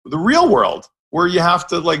 1970s, the real world, where you have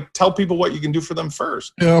to like tell people what you can do for them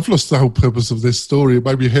first. Yeah, I've lost the whole purpose of this story.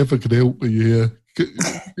 Maybe Heather could help me here.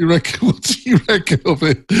 You reckon? What do you reckon of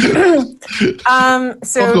it?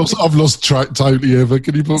 So I've lost track totally, Heather.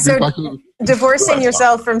 Can you put me back on? Divorcing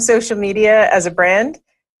yourself from social media as a brand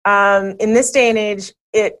in this day and age,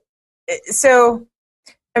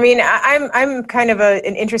 I'm kind of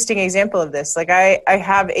an interesting example of this. Like I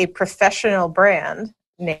have a professional brand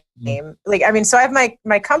name. So I have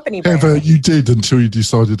my company brand. Heather, you did until you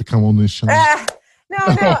decided to come on this show. No.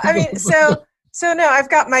 I mean, so no, I've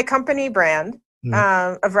got my company brand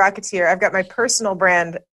of Rocketeer. I've got my personal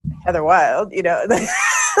brand, Heather Wild, and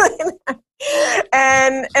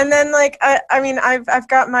then like, I've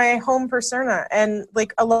got my home persona, and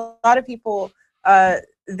like a lot of people,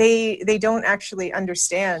 they don't actually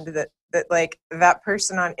understand that like that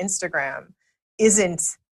person on Instagram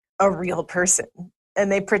isn't a real person. And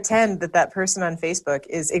they pretend that person on Facebook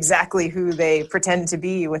is exactly who they pretend to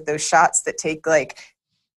be with those shots that take like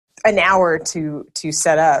an hour to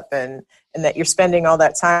set up, and that you're spending all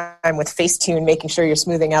that time with Facetune making sure you're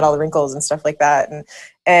smoothing out all the wrinkles and stuff like that.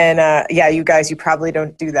 And you guys, you probably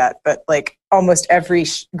don't do that, but like almost every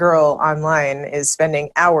girl online is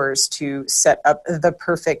spending hours to set up the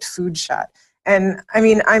perfect food shot. And I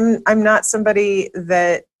mean, I'm not somebody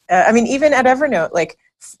that even at Evernote, like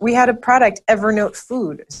we had a product, Evernote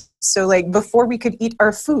Food. So like before we could eat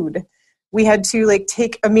our food, we had to like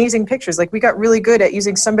take amazing pictures. Like we got really good at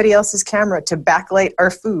using somebody else's camera to backlight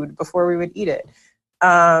our food before we would eat it.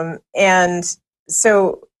 And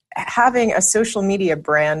so having a social media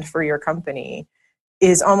brand for your company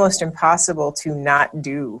is almost impossible to not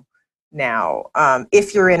do now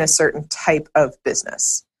if you're in a certain type of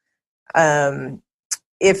business.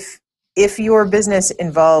 If your business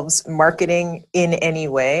involves marketing in any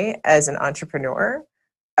way as an entrepreneur,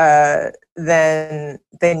 then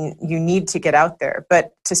you need to get out there.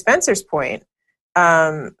 But to Spencer's point,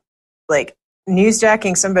 like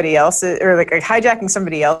newsjacking somebody else's or like hijacking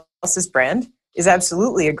somebody else's brand is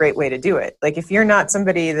absolutely a great way to do it. Like if you're not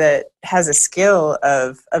somebody that has a skill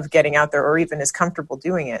of getting out there or even is comfortable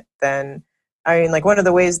doing it, then like one of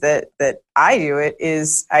the ways that I do it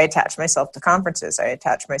is I attach myself to conferences. I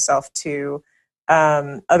attach myself to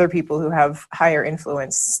other people who have higher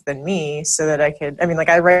influence than me so that I could,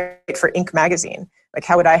 I write for Inc. magazine. Like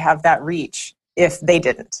how would I have that reach if they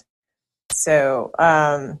didn't? So,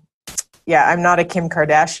 I'm not a Kim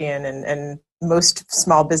Kardashian and most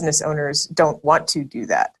small business owners don't want to do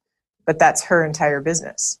that. but that's her entire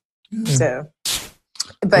business. So,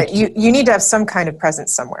 but you need to have some kind of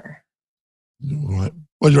presence somewhere. All right.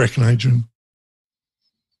 What do you reckon, Adrian?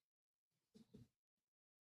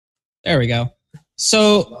 There we go.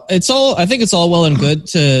 So I think it's all well and good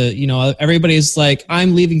to, everybody's like,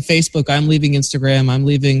 I'm leaving Facebook, I'm leaving Instagram, I'm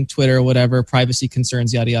leaving Twitter, whatever, privacy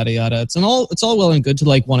concerns, yada, yada, yada. It's all well and good to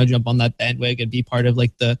like want to jump on that bandwagon and be part of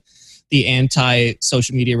like the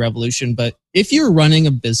anti-social media revolution. But if you're running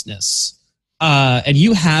a business and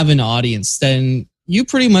you have an audience, then you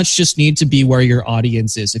pretty much just need to be where your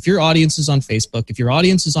audience is. If your audience is on Facebook, if your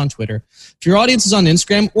audience is on Twitter, if your audience is on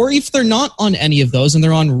Instagram, or if they're not on any of those and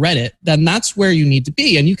they're on Reddit, then that's where you need to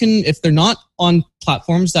be. And you can, if they're not on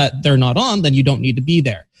platforms that they're not on, then you don't need to be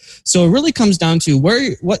there. So it really comes down to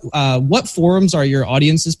what forums are your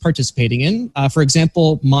audiences participating in. For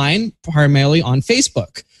example, mine primarily on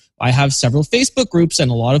Facebook. I have several Facebook groups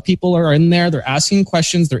and a lot of people are in there. They're asking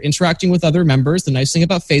questions. They're interacting with other members. The nice thing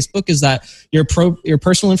about Facebook is that your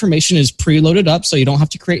personal information is preloaded up, so you don't have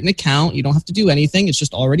to create an account. You don't have to do anything. It's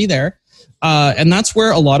just already there. And that's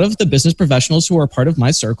where a lot of the business professionals who are part of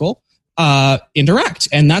my circle interact.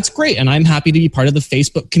 And that's great. And I'm happy to be part of the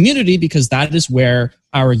Facebook community because that is where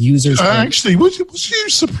our users are. Actually, was you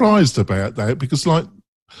surprised about that? Because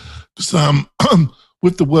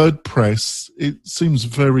with the WordPress, it seems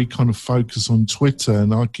very kind of focused on Twitter,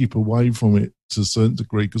 and I keep away from it to a certain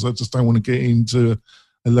degree because I just don't want to get into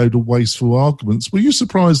a load of wasteful arguments. Were you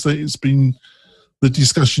surprised that it's been the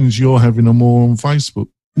discussions you're having are more on Facebook?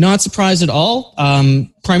 Not surprised at all,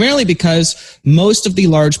 primarily because most of the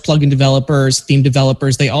large plugin developers, theme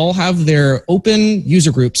developers, they all have their open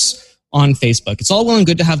user groups on Facebook. It's all well and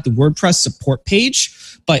good to have the WordPress support page,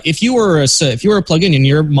 but if you were a plugin and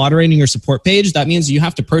you're moderating your support page, that means you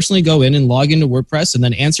have to personally go in and log into WordPress and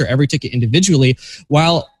then answer every ticket individually.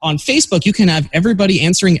 While on Facebook, you can have everybody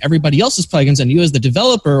answering everybody else's plugins, and you as the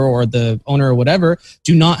developer or the owner or whatever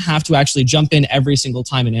do not have to actually jump in every single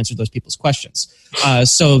time and answer those people's questions.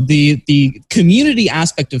 So the community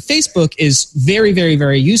aspect of Facebook is very, very,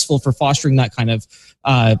 very useful for fostering that kind of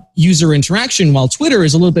user interaction, while Twitter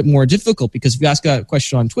is a little bit more difficult because if you ask a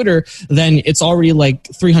question on Twitter, then it's already like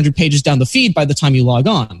 300 pages down the feed by the time you log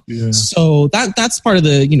on. Yeah. So that's part of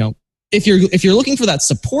the, if you're looking for that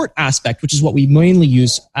support aspect, which is what we mainly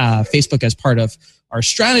use Facebook as part of our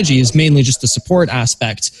strategy, is mainly just the support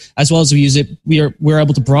aspect, as well as we're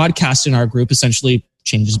able to broadcast in our group essentially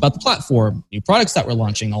changes about the platform, new products that we're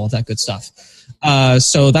launching, all of that good stuff.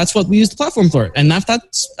 So that's what we use the platform for. And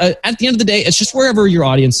that's at the end of the day, it's just wherever your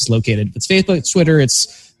audience is located. If it's Facebook, it's Twitter,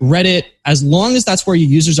 it's Reddit, as long as that's where your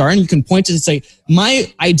users are, and you can point to it and say,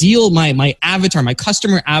 my ideal, my avatar, my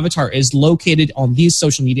customer avatar is located on these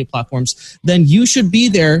social media platforms, then you should be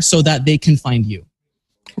there so that they can find you.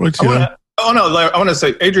 Right. I want to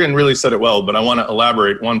say, Adrian really said it well, but I want to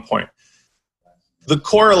elaborate one point. The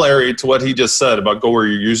corollary to what he just said about go where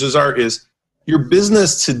your users are is your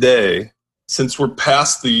business today, since we're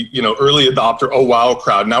past the early adopter, oh wow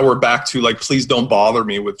crowd, now we're back to like, please don't bother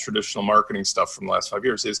me with traditional marketing stuff from the last 5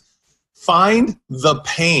 years, is find the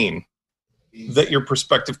pain that your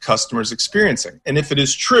prospective customer is experiencing. And if it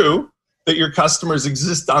is true that your customers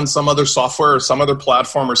exist on some other software or some other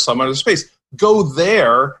platform or some other space, go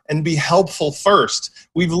there and be helpful first.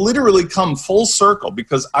 We've literally come full circle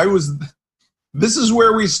because this is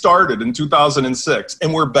where we started in 2006,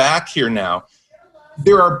 and we're back here now.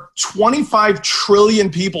 There are 25 trillion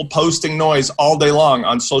people posting noise all day long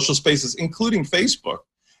on social spaces, including Facebook.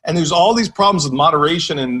 And there's all these problems with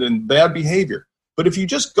moderation and bad behavior. But if you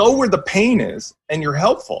just go where the pain is and you're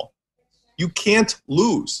helpful, you can't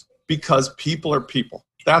lose because people are people.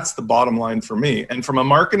 That's the bottom line for me. And from a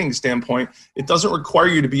marketing standpoint, it doesn't require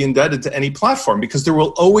you to be indebted to any platform because there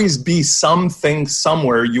will always be something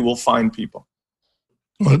somewhere you will find people.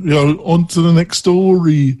 On to the next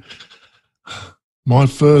story. My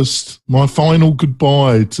final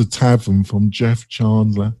goodbye to Tavern from Jeff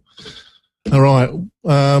Chandler. All right.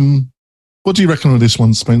 What do you reckon of this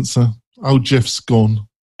one, Spencer? Oh, Jeff's gone.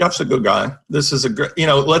 Jeff's a good guy. This is a great,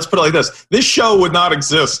 let's put it like this. This show would not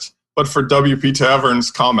exist but for WP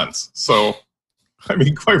Tavern's comments. So,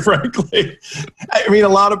 quite frankly, a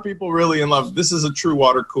lot of people really in love. This is a true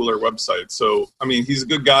water cooler website. So, he's a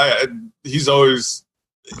good guy. He's always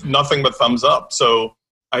nothing but thumbs up. So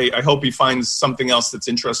I hope he finds something else that's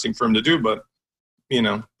interesting for him to do. But,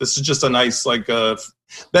 this is just a nice,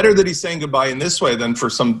 better that he's saying goodbye in this way than for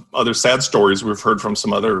some other sad stories we've heard from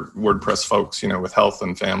some other WordPress folks, with health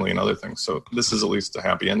and family and other things. So this is at least a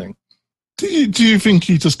happy ending. Do you think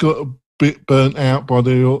he just got a bit burnt out by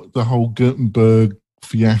the whole Gutenberg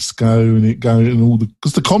fiasco and it going and all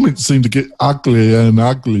because the comments seemed to get uglier and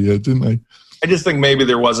uglier, didn't they? I just think maybe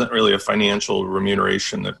there wasn't really a financial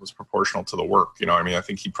remuneration that was proportional to the work. You know, I mean, I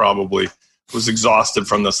think he probably was exhausted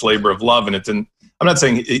from this labor of love, and it didn't. I'm not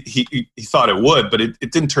saying he thought it would, but it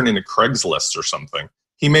didn't turn into Craigslist or something.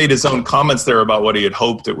 He made his own comments there about what he had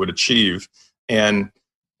hoped it would achieve. And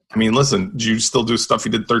I mean, listen, do you still do stuff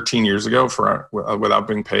you did 13 years ago for without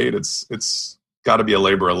being paid? It's got to be a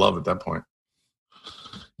labor of love at that point.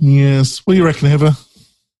 Yes. What do you reckon, Heather?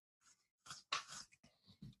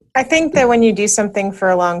 I think that when you do something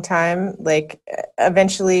for a long time, like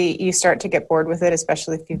eventually you start to get bored with it,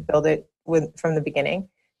 especially if you build it from the beginning.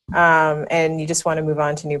 And you just want to move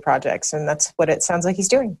on to new projects. And that's what it sounds like he's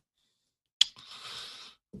doing.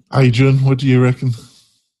 Adrian, what do you reckon?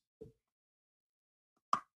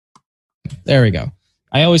 There we go.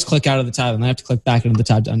 I always click out of the tab and I have to click back into the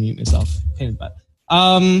tab to unmute myself.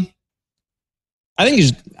 I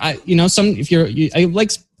think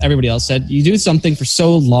like everybody else said, you do something for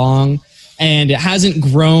so long and it hasn't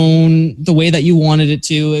grown the way that you wanted it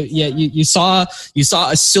to. Yet you saw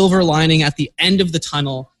a silver lining at the end of the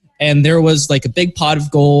tunnel, and there was like a big pot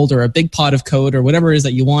of gold or a big pot of code or whatever it is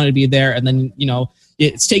that you wanted to be there. And then,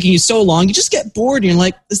 it's taking you so long, you just get bored and you're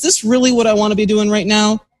like, is this really what I want to be doing right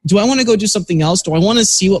now? Do I want to go do something else? Do I want to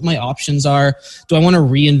see what my options are? Do I want to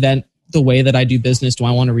reinvent the way that I do business? Do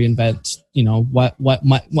I want to reinvent, what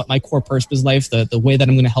my core purpose is life, the way that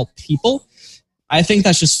I'm going to help people? I think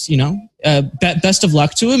that's just, best of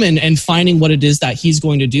luck to him and finding what it is that he's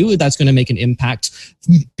going to do that's going to make an impact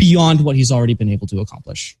beyond what he's already been able to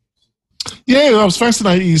accomplish. Yeah, I was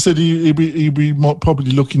fascinated. He said he'd be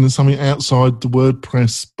probably looking at something outside the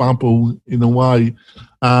WordPress bubble in a way.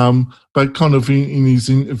 But kind of in his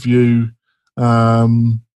interview,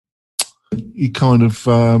 he kind of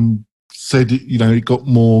said, it got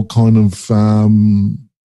more kind of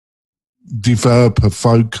developer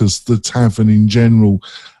focused, the tavern in general,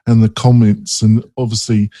 and the comments. And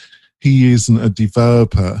obviously, he isn't a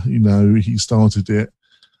developer. He started it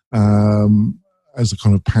as a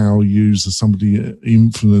kind of power user, somebody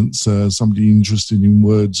influencer, somebody interested in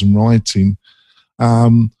words and writing.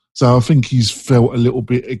 So I think he's felt a little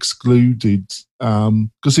bit excluded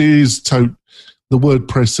because it is the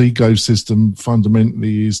WordPress ecosystem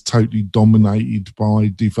fundamentally is totally dominated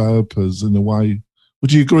by developers in a way.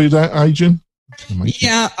 Would you agree with that, Adrian?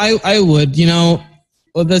 Yeah, I would.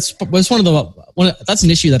 Well, that's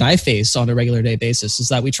an issue that I face on a regular day basis, is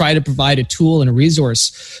that we try to provide a tool and a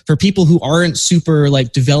resource for people who aren't super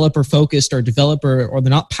like developer focused or they're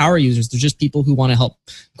not power users. They're just people who want to help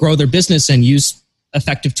grow their business and use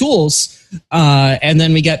effective tools. And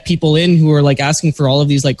then we get people in who are like asking for all of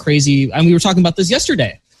these like crazy, and we were talking about this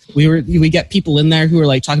yesterday. We get people in there who are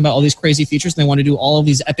like talking about all these crazy features and they want to do all of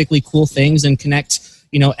these epically cool things and connect,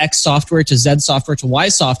 X software to Z software to Y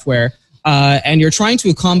software. And you're trying to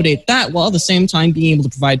accommodate that while at the same time being able to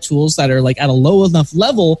provide tools that are like at a low enough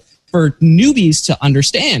level for newbies to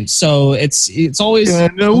understand. So it's always... Yeah,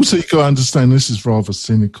 and also you got to understand, this is rather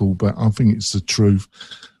cynical, but I think it's the truth.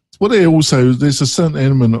 There's a certain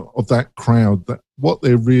element of that crowd that what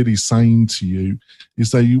they're really saying to you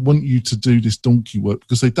is they want you to do this donkey work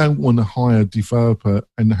because they don't want to hire a developer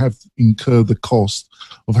and incur the cost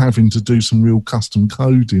of having to do some real custom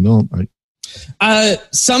coding, aren't they?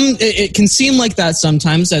 It can seem like that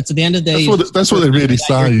sometimes. That's at the end of the day. That's what they're really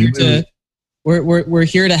saying. We're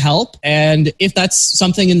here to help, and if that's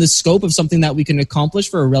something in the scope of something that we can accomplish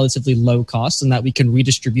for a relatively low cost and that we can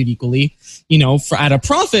redistribute equally, at a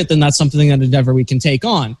profit, then that's something that endeavor we can take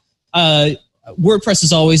on. WordPress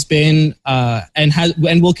has always been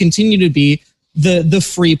and will continue to be the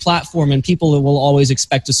free platform, and people will always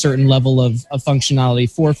expect a certain level of functionality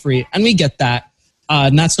for free, and we get that.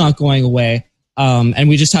 And that's not going away. And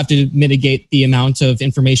we just have to mitigate the amount of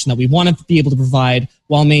information that we want to be able to provide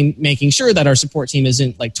while making sure that our support team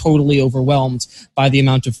isn't like totally overwhelmed by the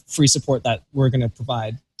amount of free support that we're going to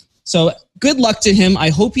provide. So good luck to him. I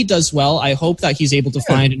hope he does well. I hope that he's able to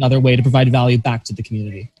find another way to provide value back to the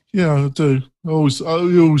community. Yeah, I do. He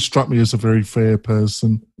always struck me as a very fair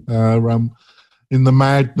person. In the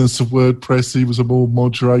madness of WordPress, he was a more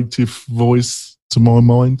moderative voice to my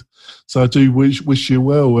mind. So I do wish you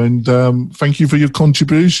well, and thank you for your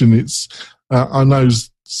contribution. It's I know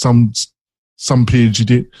some periods you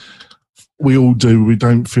did. We all do. We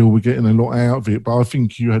don't feel we're getting a lot out of it, but I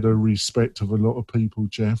think you had a respect of a lot of people,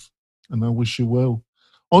 Jeff, and I wish you well.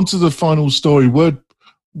 On to the final story.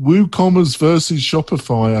 WooCommerce versus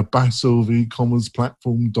Shopify, a battle of e-commerce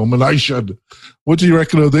platform domination. What do you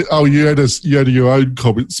reckon of it? Oh, you had your own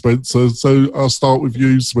comment, Spencer. So I'll start with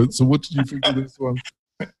you, Spencer. What did you think of this one?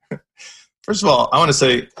 First of all, I want to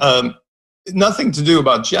say nothing to do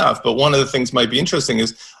about Jeff, but one of the things might be interesting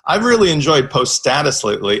is I've really enjoyed Post Status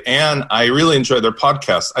lately, and I really enjoy their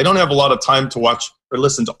podcasts. I don't have a lot of time to watch or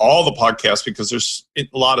listen to all the podcasts because there's a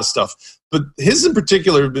lot of stuff, but his in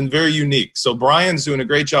particular have been very unique. So Brian's doing a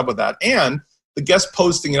great job with that, and the guest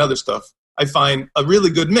posting and other stuff, I find a really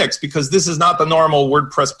good mix because this is not the normal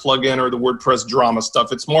WordPress plugin or the WordPress drama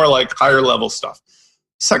stuff. It's more like higher level stuff.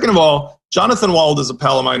 Second of all, Jonathan Wald is a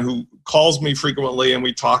pal of mine who calls me frequently and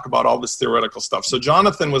we talk about all this theoretical stuff. So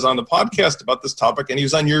Jonathan was on the podcast about this topic and he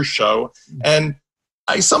was on your show. And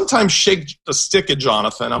I sometimes shake the stick at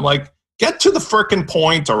Jonathan. I'm like, get to the frickin'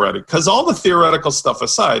 point already. Because all the theoretical stuff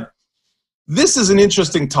aside, this is an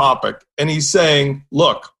interesting topic. And he's saying,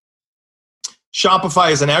 look,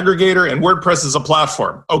 Shopify is an aggregator and WordPress is a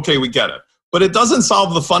platform. Okay, we get it. But it doesn't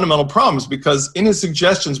solve the fundamental problems because in his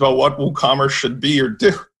suggestions about what WooCommerce should be or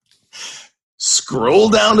do, scroll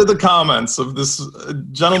down to the comments of this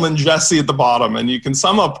gentleman, Jesse, at the bottom, and you can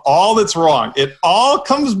sum up all that's wrong. It all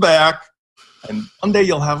comes back, and one day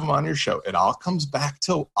you'll have him on your show. It all comes back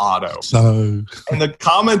to auto. And the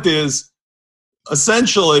comment is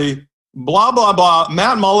essentially, blah, blah, blah.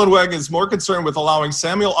 Matt Mullenweg is more concerned with allowing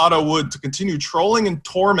Samuel Otto Wood to continue trolling and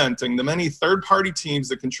tormenting the many third-party teams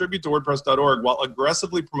that contribute to WordPress.org while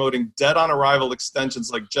aggressively promoting dead-on-arrival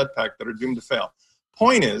extensions like Jetpack that are doomed to fail.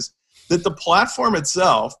 Point is that the platform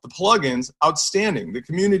itself, the plugins, outstanding. The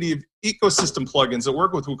community of ecosystem plugins that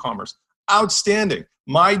work with WooCommerce, outstanding.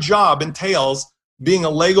 My job entails being a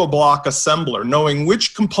Lego block assembler, knowing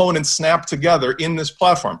which components snap together in this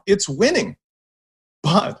platform. It's winning.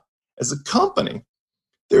 But as a company,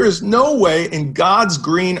 there is no way in God's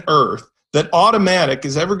green earth that Automattic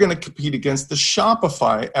is ever going to compete against the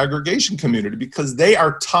Shopify aggregation community because they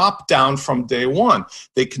are top down from day one.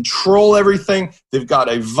 They control everything. They've got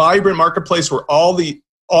a vibrant marketplace where all the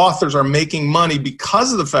authors are making money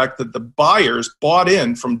because of the fact that the buyers bought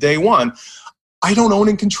in from day one. I don't own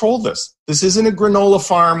and control this. This isn't a granola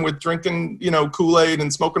farm with drinking, Kool-Aid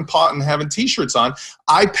and smoking pot and having T-shirts on.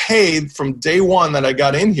 I paid from day one that I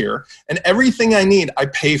got in here, and everything I need, I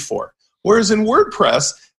pay for. Whereas in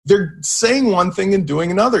WordPress, they're saying one thing and doing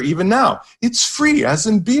another, even now. It's free, as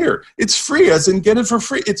in beer. It's free, as in get it for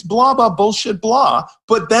free. It's blah, blah, bullshit, blah.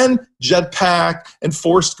 But then Jetpack and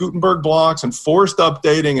forced Gutenberg blocks and forced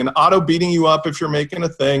updating and auto beating you up if you're making a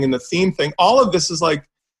thing and the theme thing. All of this is like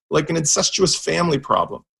an incestuous family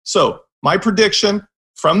problem. So my prediction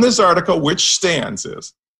from this article, which stands,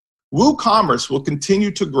 is WooCommerce will continue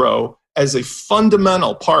to grow as a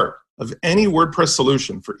fundamental part of any WordPress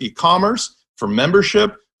solution for e-commerce, for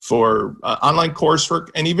membership, for online coursework,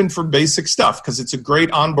 and even for basic stuff, because it's a great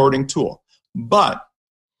onboarding tool. But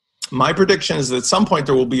my prediction is that at some point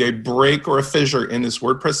there will be a break or a fissure in this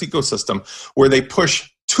WordPress ecosystem where they push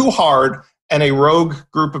too hard and a rogue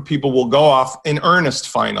group of people will go off in earnest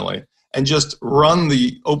finally and just run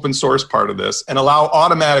the open source part of this and allow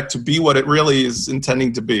Automattic to be what it really is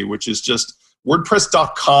intending to be, which is just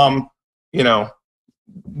WordPress.com,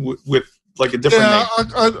 with like a different name.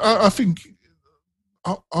 I think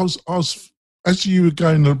I was as you were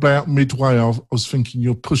going about midway, I was thinking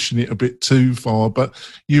you're pushing it a bit too far, but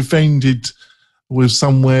you've ended with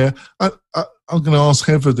somewhere. I'm going to ask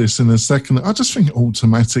Heather this in a second. I just think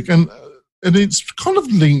Automattic, and it's kind of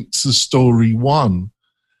linked to story one.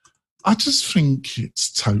 I just think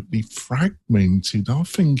it's totally fragmented. I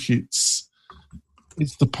think it's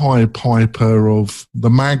the Pied Piper of the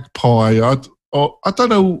magpie. I don't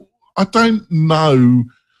know. I don't know.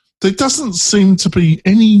 There doesn't seem to be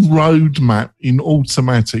any roadmap in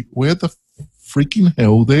Automattic where the freaking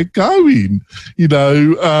hell they're going.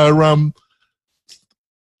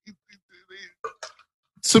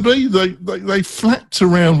 To me, they flapped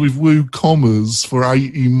around with WooCommerce for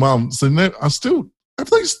 18 months, and have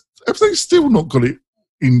they still not got it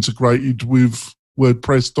integrated with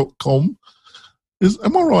WordPress.com?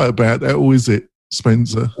 Am I right about that, or is it,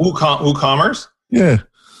 Spencer? WooCommerce? Yeah.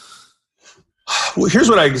 Well, here's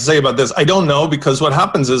what I can say about this. I don't know, because what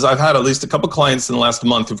happens is I've had at least a couple clients in the last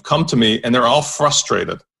month who've come to me, and they're all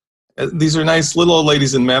frustrated. These are nice little old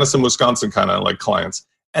ladies in Madison, Wisconsin kind of like clients.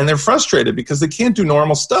 And they're frustrated because they can't do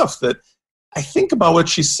normal stuff. That I think about what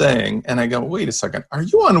she's saying, and I go, wait a second, are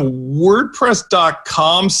you on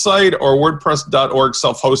WordPress.com site or WordPress.org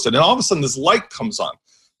self-hosted? And all of a sudden this light comes on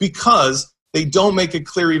because they don't make it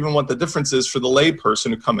clear even what the difference is for the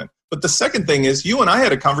layperson who come in. But the second thing is, you and I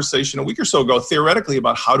had a conversation a week or so ago theoretically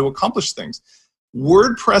about how to accomplish things.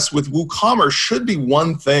 WordPress with WooCommerce should be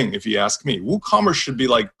one thing, if you ask me. WooCommerce should be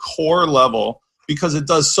like core level, because it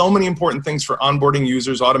does so many important things for onboarding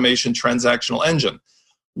users, automation, transactional engine.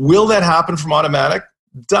 Will that happen from Automattic?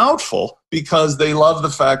 Doubtful, because they love the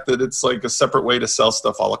fact that it's like a separate way to sell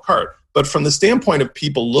stuff a la carte. But from the standpoint of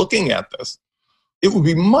people looking at this, it would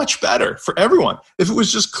be much better for everyone if it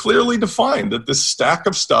was just clearly defined that this stack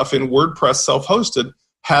of stuff in WordPress self-hosted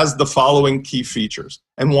has the following key features.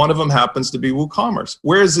 And one of them happens to be WooCommerce.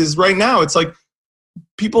 Whereas is right now, it's like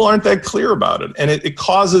people aren't that clear about it. And it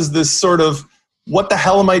causes this sort of, what the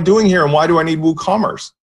hell am I doing here and why do I need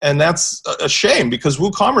WooCommerce? And that's a shame, because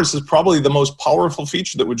WooCommerce is probably the most powerful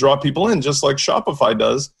feature that would draw people in, just like Shopify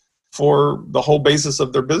does for the whole basis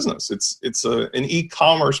of their business. It's an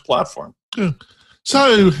e-commerce platform. Yeah.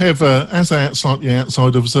 So, Heather, as an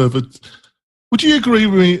outside observer, would you agree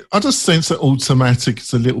with me? I just sense that Automattic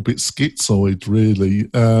is a little bit schizoid, really.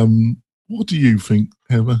 What do you think,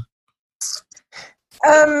 Heather?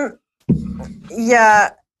 Yeah,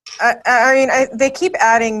 I mean, they keep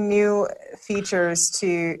adding new features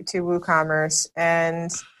to WooCommerce,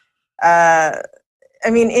 and I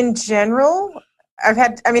mean, in general, I've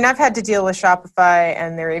had to deal with Shopify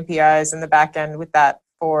and their APIs in the back end with that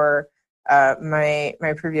for my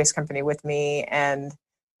previous company with me, and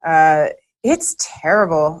it's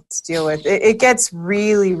terrible to deal with. It gets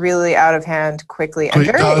really, really out of hand quickly. And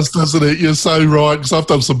it does, doesn't it? You're so right, because I've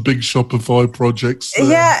done some big Shopify projects.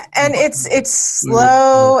 Yeah, and it's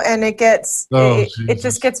slow, and it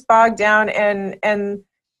just gets bogged down, and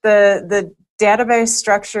the database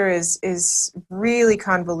structure is really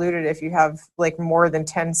convoluted if you have like more than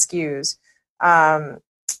 10 SKUs.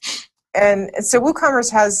 And so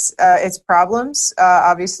WooCommerce has its problems,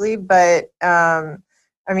 obviously, but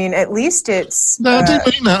I mean, at least it's... No, I don't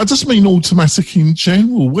mean that. I just mean Automattic in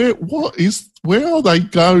general. Where are they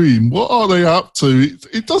going? What are they up to?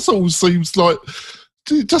 It just all seems like...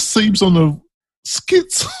 It just seems on a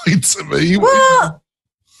schizoid to me. Well,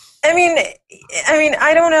 I mean,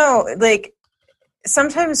 I don't know. Like,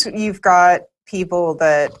 sometimes you've got people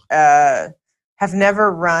that... have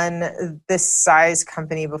never run this size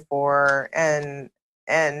company before, and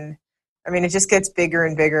I mean, it just gets bigger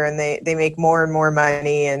and bigger, and they make more and more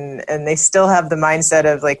money, and they still have the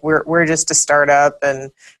mindset of like, we're just a startup,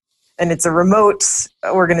 and it's a remote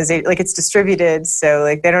organization, like it's distributed, so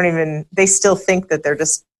like they still think that they're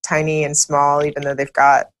just tiny and small, even though they've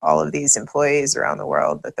got all of these employees around the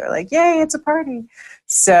world that they're like, yay, it's a party.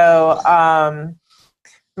 So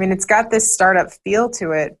I mean, it's got this startup feel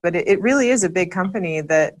to it, but it really is a big company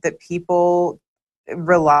that people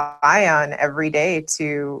rely on every day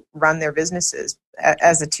to run their businesses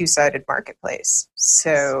as a two-sided marketplace.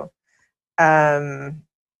 So, yeah,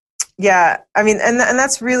 I mean, and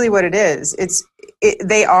that's really what it is.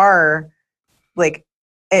 They are like,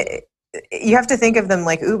 you have to think of them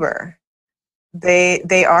like Uber.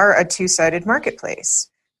 They are a two-sided marketplace.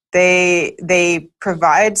 They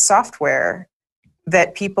provide software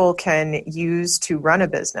that people can use to run a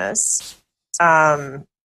business,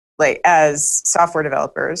 like as software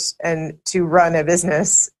developers, and to run a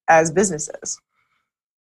business as businesses.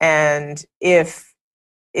 And if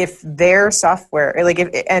their software,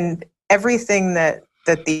 and everything that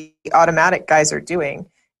the Automattic guys are doing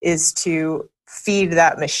is to feed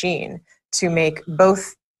that machine to make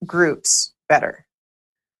both groups better.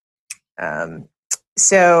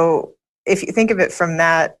 So if you think of it from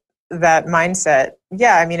that mindset,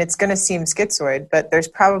 yeah, I mean, it's going to seem schizoid, but there's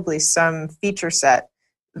probably some feature set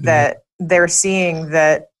that they're seeing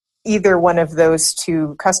that either one of those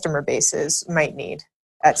two customer bases might need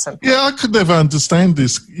at some point. Yeah, I could never understand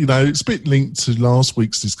this. You know, it's a bit linked to last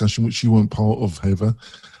week's discussion, which you weren't part of, Heather.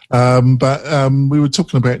 But we were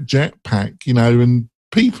talking about Jetpack, you know, and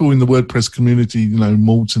people in the WordPress community, you know,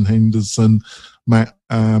 Morten Henderson, Matt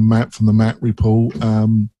from the Matt Report,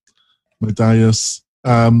 Medeus,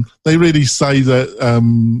 they really say that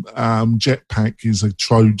Jetpack is a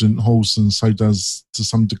Trojan horse, and so does, to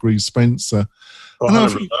some degree, Spencer.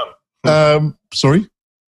 100%. Sorry?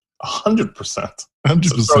 100%.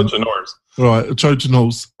 100%. Trojan horse. Right, a Trojan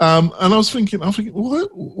horse. And I was thinking,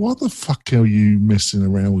 what the fuck are you messing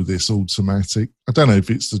around with this Automattic? I don't know if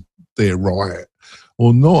it's their riot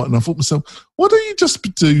or not. And I thought to myself, why don't you just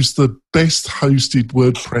produce the best hosted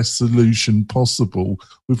WordPress solution possible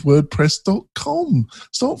with WordPress.com?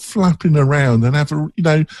 Start flapping around and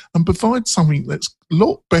and provide something that's a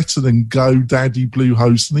lot better than GoDaddy,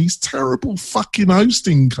 Bluehost, and these terrible fucking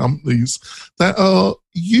hosting companies that are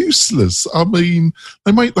useless. I mean,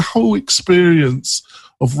 they make the whole experience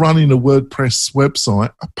of running a WordPress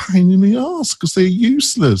website a pain in the ass because they're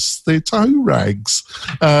useless. They're toe rags.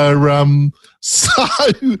 So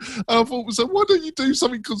I thought, so why don't you do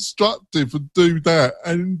something constructive and do that?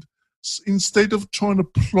 And instead of trying to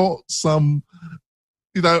plot some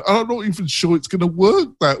I'm not even sure it's going to work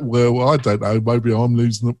that well. I don't know. Maybe I'm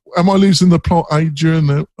losing am I losing the plot, Adrian?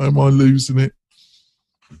 Am I losing it?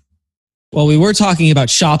 Well, we were talking about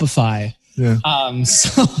Shopify. Yeah.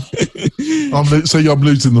 So I'm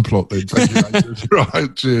losing the plot then. Thank you, Adrian.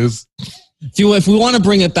 Right, cheers. If we want to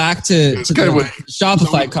bring it back to the with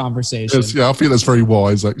Shopify conversation. Yes, yeah, I feel that's very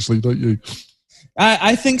wise, actually, don't you?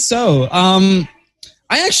 I think so. I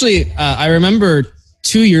remember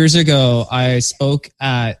 2 years ago, I spoke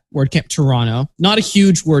at WordCamp Toronto. Not a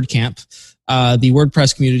huge WordCamp. The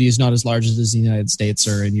WordPress community is not as large as it is in the United States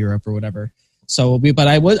or in Europe or whatever. But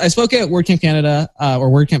I spoke at WordCamp Canada, or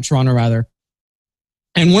WordCamp Toronto rather.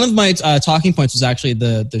 And one of my talking points was actually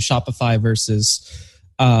the Shopify versus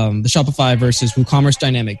WooCommerce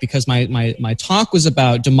dynamic, because my talk was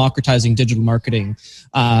about democratizing digital marketing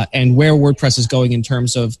and where WordPress is going in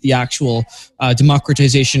terms of the actual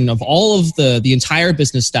democratization of all of the entire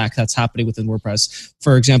business stack that's happening within WordPress.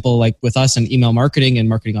 For example, like with us in email marketing and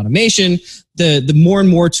marketing automation, the more and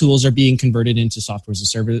more tools are being converted into software as a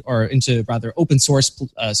service, or into rather open source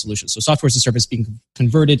solutions. So software as a service being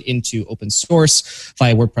converted into open source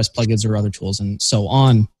via WordPress plugins or other tools and so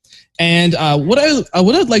on. And what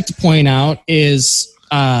I'd like to point out is,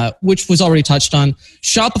 which was already touched on,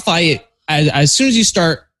 Shopify, as soon as you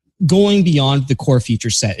start going beyond the core feature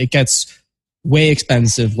set, it gets way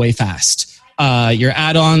expensive, way fast. Your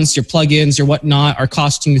add-ons, your plugins, your whatnot are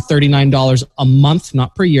costing you $39 a month,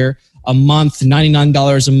 not per year, a month,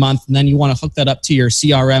 $99 a month, and then you want to hook that up to your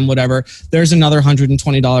CRM, whatever. There's another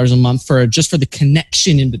 $120 a month for the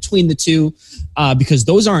connection in between the two, because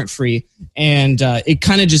those aren't free, and it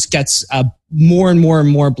kind of just gets more and more and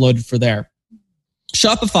more bloated for there.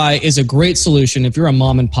 Shopify is a great solution if you're a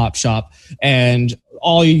mom and pop shop and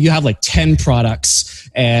you have like 10 products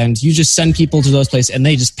and you just send people to those places and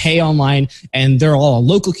they just pay online and they're all a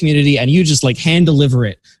local community and you just like hand deliver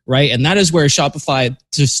it, right? And that is where Shopify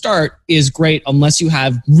to start is great unless you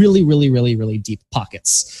have really, really, really, really deep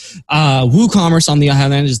pockets. WooCommerce, on the other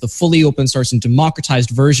hand, is the fully open source and democratized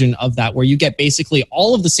version of that, where you get basically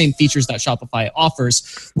all of the same features that Shopify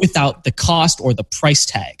offers without the cost or the price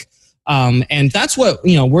tag. And that's what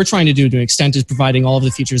we're trying to do to an extent, is providing all of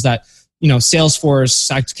the features that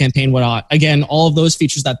Salesforce, ActiveCampaign, whatnot. Again, all of those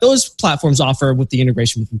features that those platforms offer with the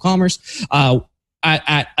integration with WooCommerce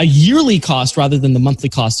at a yearly cost rather than the monthly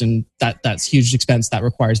cost, and that's huge expense that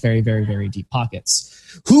requires very, very, very deep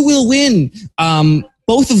pockets. Who will win?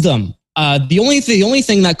 Both of them. The only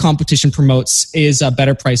thing that competition promotes is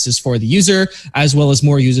better prices for the user, as well as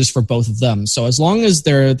more users for both of them. So as long as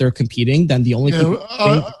they're competing, then the only people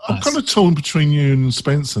I'm kind of torn between you and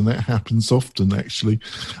Spencer, and that happens often actually.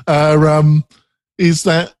 Is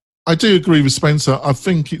that I do agree with Spencer. I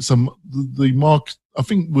think it's the market. I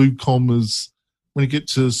think WooCommerce, when you get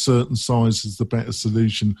to a certain size, is the better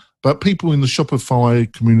solution. But people in the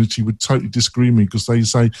Shopify community would totally disagree with me, because they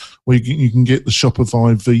say, well, you can get the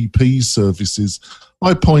Shopify VP services.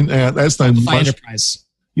 I point out that's no much, enterprise.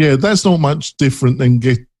 Yeah, that's not much different than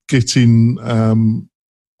getting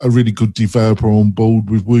a really good developer on board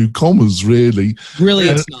with WooCommerce. Really,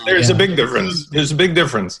 it's not. There's a big difference. There's a big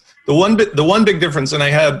difference. The one big difference, and I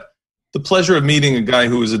had the pleasure of meeting a guy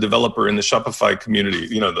who was a developer in the Shopify community.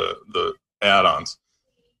 The add-ons.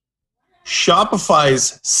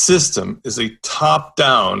 Shopify's system is a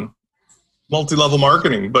top-down multi-level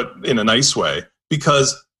marketing, but in a nice way,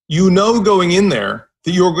 because going in there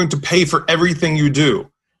that you're going to pay for everything you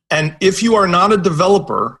do. And if you are not a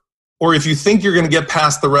developer, or if you think you're going to get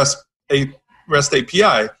past the REST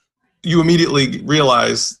API, you immediately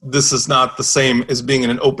realize this is not the same as being in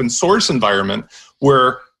an open source environment,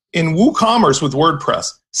 where in WooCommerce with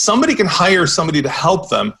WordPress, somebody can hire somebody to help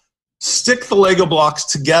them stick the Lego blocks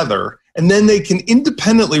together, and then they can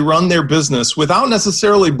independently run their business without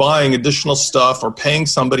necessarily buying additional stuff or paying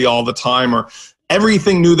somebody all the time, or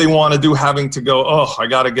everything new they want to do having to go, I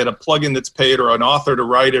got to get a plugin that's paid or an author to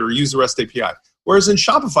write it or use the REST API. Whereas in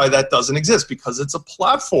Shopify, that doesn't exist, because it's a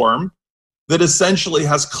platform that essentially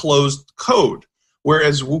has closed code.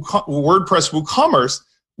 Whereas WordPress WooCommerce,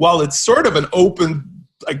 while it's sort of an open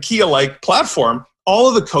IKEA-like platform, all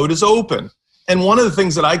of the code is open. And one of the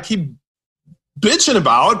things that I keep bitching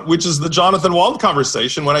about, which is the Jonathan Wald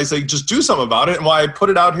conversation, when I say just do something about it, and why I put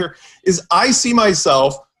it out here, is I see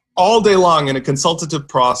myself all day long in a consultative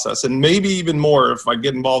process, and maybe even more if I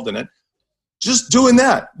get involved in it, just doing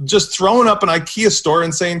that, just throwing up an IKEA store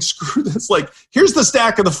and saying, screw this, like, here's the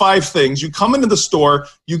stack of the 5 things. You come into the store,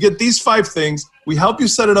 you get these 5 things, we help you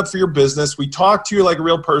set it up for your business, we talk to you like a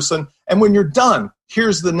real person, and when you're done,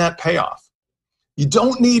 here's the net payoff. You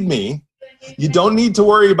don't need me You don't need to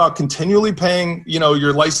worry about continually paying,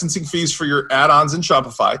 your licensing fees for your add-ons in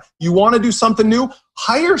Shopify. You want to do something new?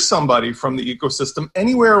 Hire somebody from the ecosystem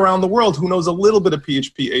anywhere around the world who knows a little bit of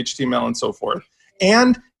PHP, HTML, and so forth.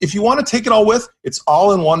 And if you want to take it all with, it's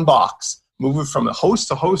all in one box. Move it from the host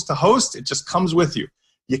to host to host. It just comes with you.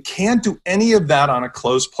 You can't do any of that on a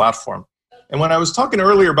closed platform. And when I was talking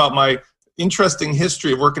earlier about my interesting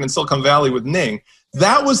history of working in Silicon Valley with Ning,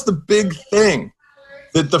 that was the big thing.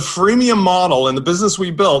 That the freemium model and the business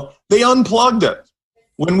we built, they unplugged it.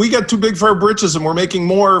 When we got too big for our britches and we're making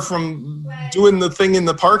more from doing the thing in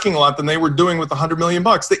the parking lot than they were doing with $100 million,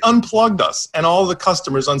 they unplugged us and all the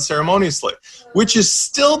customers unceremoniously, which is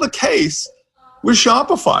still the case with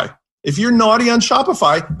Shopify. If you're naughty on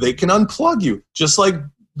Shopify, they can unplug you, just like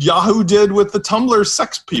Yahoo did with the Tumblr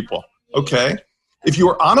sex people, okay? If you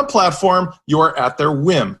are on a platform, you are at their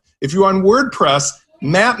whim. If you're on WordPress,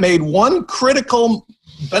 Matt made one critical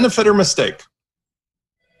benefit or mistake.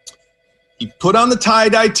 He put on the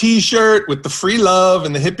tie-dye t-shirt with the free love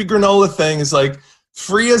and the hippie granola thing. Is like,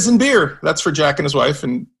 free as in beer. That's for Jack and his wife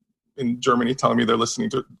in Germany telling me they're listening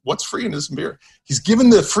to what's free as in beer. He's given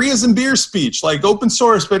the free as in beer speech, like open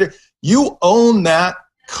source, but you own that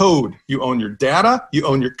code. You own your data, you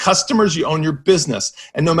own your customers, you own your business.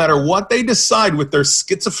 And no matter what they decide with their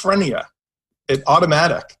schizophrenia at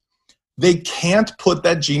Automatic, they can't put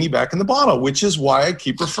that genie back in the bottle, which is why I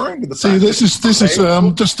keep referring to the fact. This is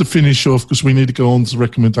just to finish off, because we need to go on to the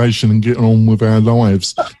recommendation and get on with our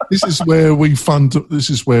lives. This is where we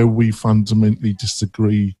fundamentally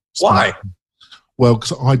disagree. Why? Well,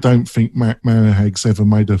 because I don't think Matt Manahag's ever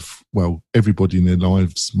made everybody in their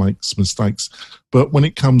lives makes mistakes. But when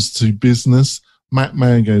it comes to business, Matt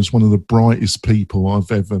Manahag is one of the brightest people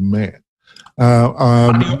I've ever met.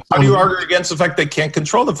 How do you argue against the fact they can't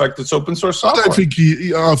control the fact it's open source software?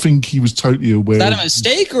 I think he was totally aware. Is that a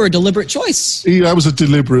mistake or a deliberate choice? That was a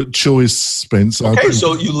deliberate choice, Spence. Okay,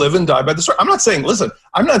 so you live and die by the sword. I'm not saying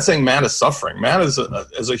Matt is suffering. Matt is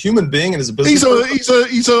a human being and is a business person.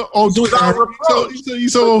 He's an odd character.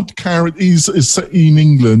 He's an odd character. He's in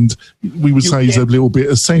England. We would say he's a little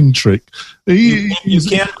bit eccentric.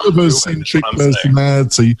 He's a eccentric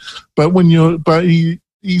personality,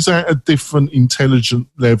 he's at a different intelligent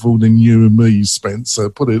level than you and me, Spencer.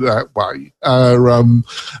 Put it that way.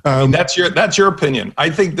 That's your opinion.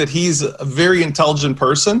 I think that he's a very intelligent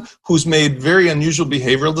person who's made very unusual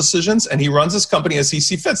behavioral decisions, and he runs his company as he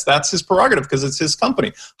sees fit. That's his prerogative because it's his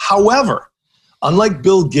company. However, unlike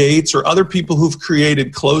Bill Gates or other people who've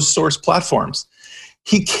created closed source platforms,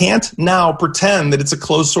 he can't now pretend that it's a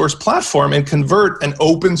closed source platform and convert an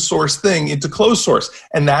open source thing into closed source.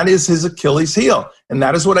 And that is his Achilles heel. And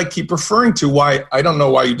that is what I keep referring to. Why I don't know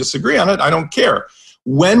why you disagree on it. I don't care.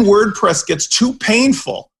 When WordPress gets too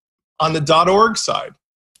painful on the .org side,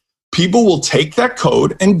 people will take that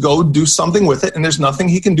code and go do something with it. And there's nothing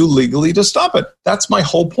he can do legally to stop it. That's my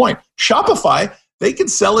whole point. Shopify, they can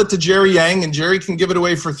sell it to Jerry Yang and Jerry can give it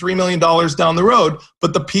away for $3 million down the road,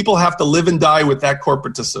 but the people have to live and die with that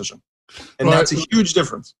corporate decision. And that's a huge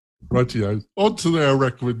difference. Rightio. On to their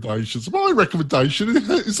recommendations. My recommendation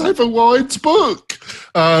is Heather Wine's book.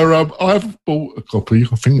 I have bought a copy.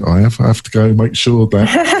 I think I have. I have to go and make sure that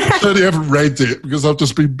I certainly haven't read it because I've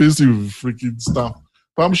just been busy with freaking stuff.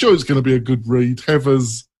 But I'm sure it's going to be a good read.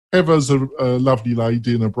 Heather's a lovely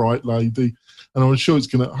lady and a bright lady. And I'm sure it's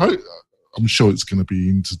going to be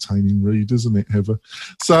entertaining read, isn't it, Heather?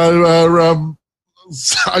 So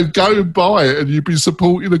go and buy it and you'll be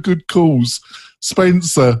supporting a good cause.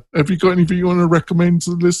 Spencer, have you got anything you want to recommend to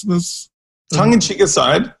the listeners? Tongue-in-cheek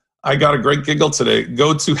aside, I got a great giggle today.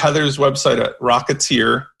 Go to Heather's website at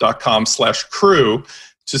rocketeer.com/crew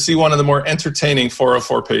to see one of the more entertaining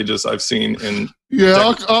 404 pages I've seen in.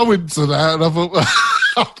 Yeah, I went to that and I thought,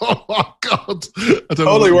 oh my God.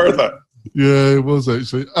 Totally worth it. Yeah, it was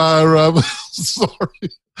actually. Sorry.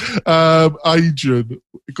 Adrian,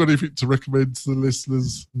 got anything to recommend to the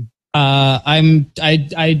listeners?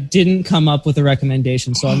 I didn't come up with a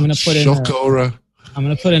recommendation, so I'm going to put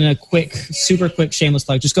in a super quick shameless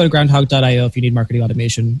plug. Just go to groundhog.io if you need marketing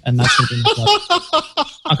automation, and that's something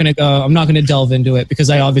I'm not going to delve into it because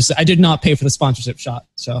I did not pay for the sponsorship shot.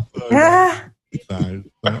 So no,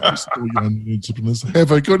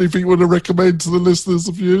 have I got anything you want to recommend to the listeners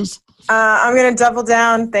of yours? I'm going to double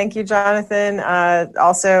down. Thank you, Jonathan.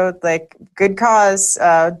 Also, good cause.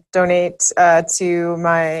 Donate to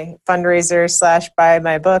my fundraiser / buy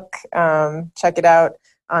my book. Check it out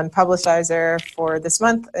on Publishizer for this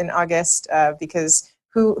month in August because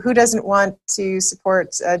who doesn't want to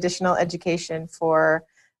support additional education for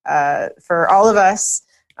all of us?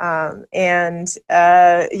 And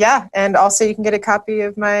also you can get a copy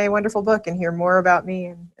of my wonderful book and hear more about me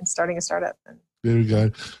and starting a startup. There we go.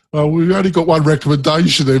 Well, we've only got one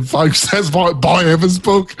recommendation then, folks. That's buy Heather's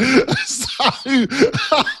book. But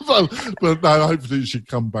no, hopefully it should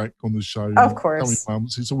come back on the show. Of course.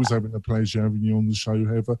 Months. It's always having a pleasure having you on the show,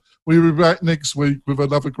 Heather. We'll be back next week with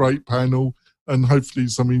another great panel and hopefully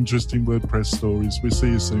some interesting WordPress stories. We'll see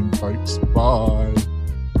you soon, folks. Bye.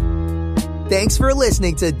 Thanks for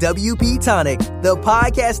listening to WP Tonic, the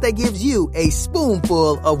podcast that gives you a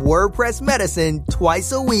spoonful of WordPress medicine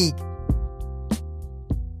twice a week.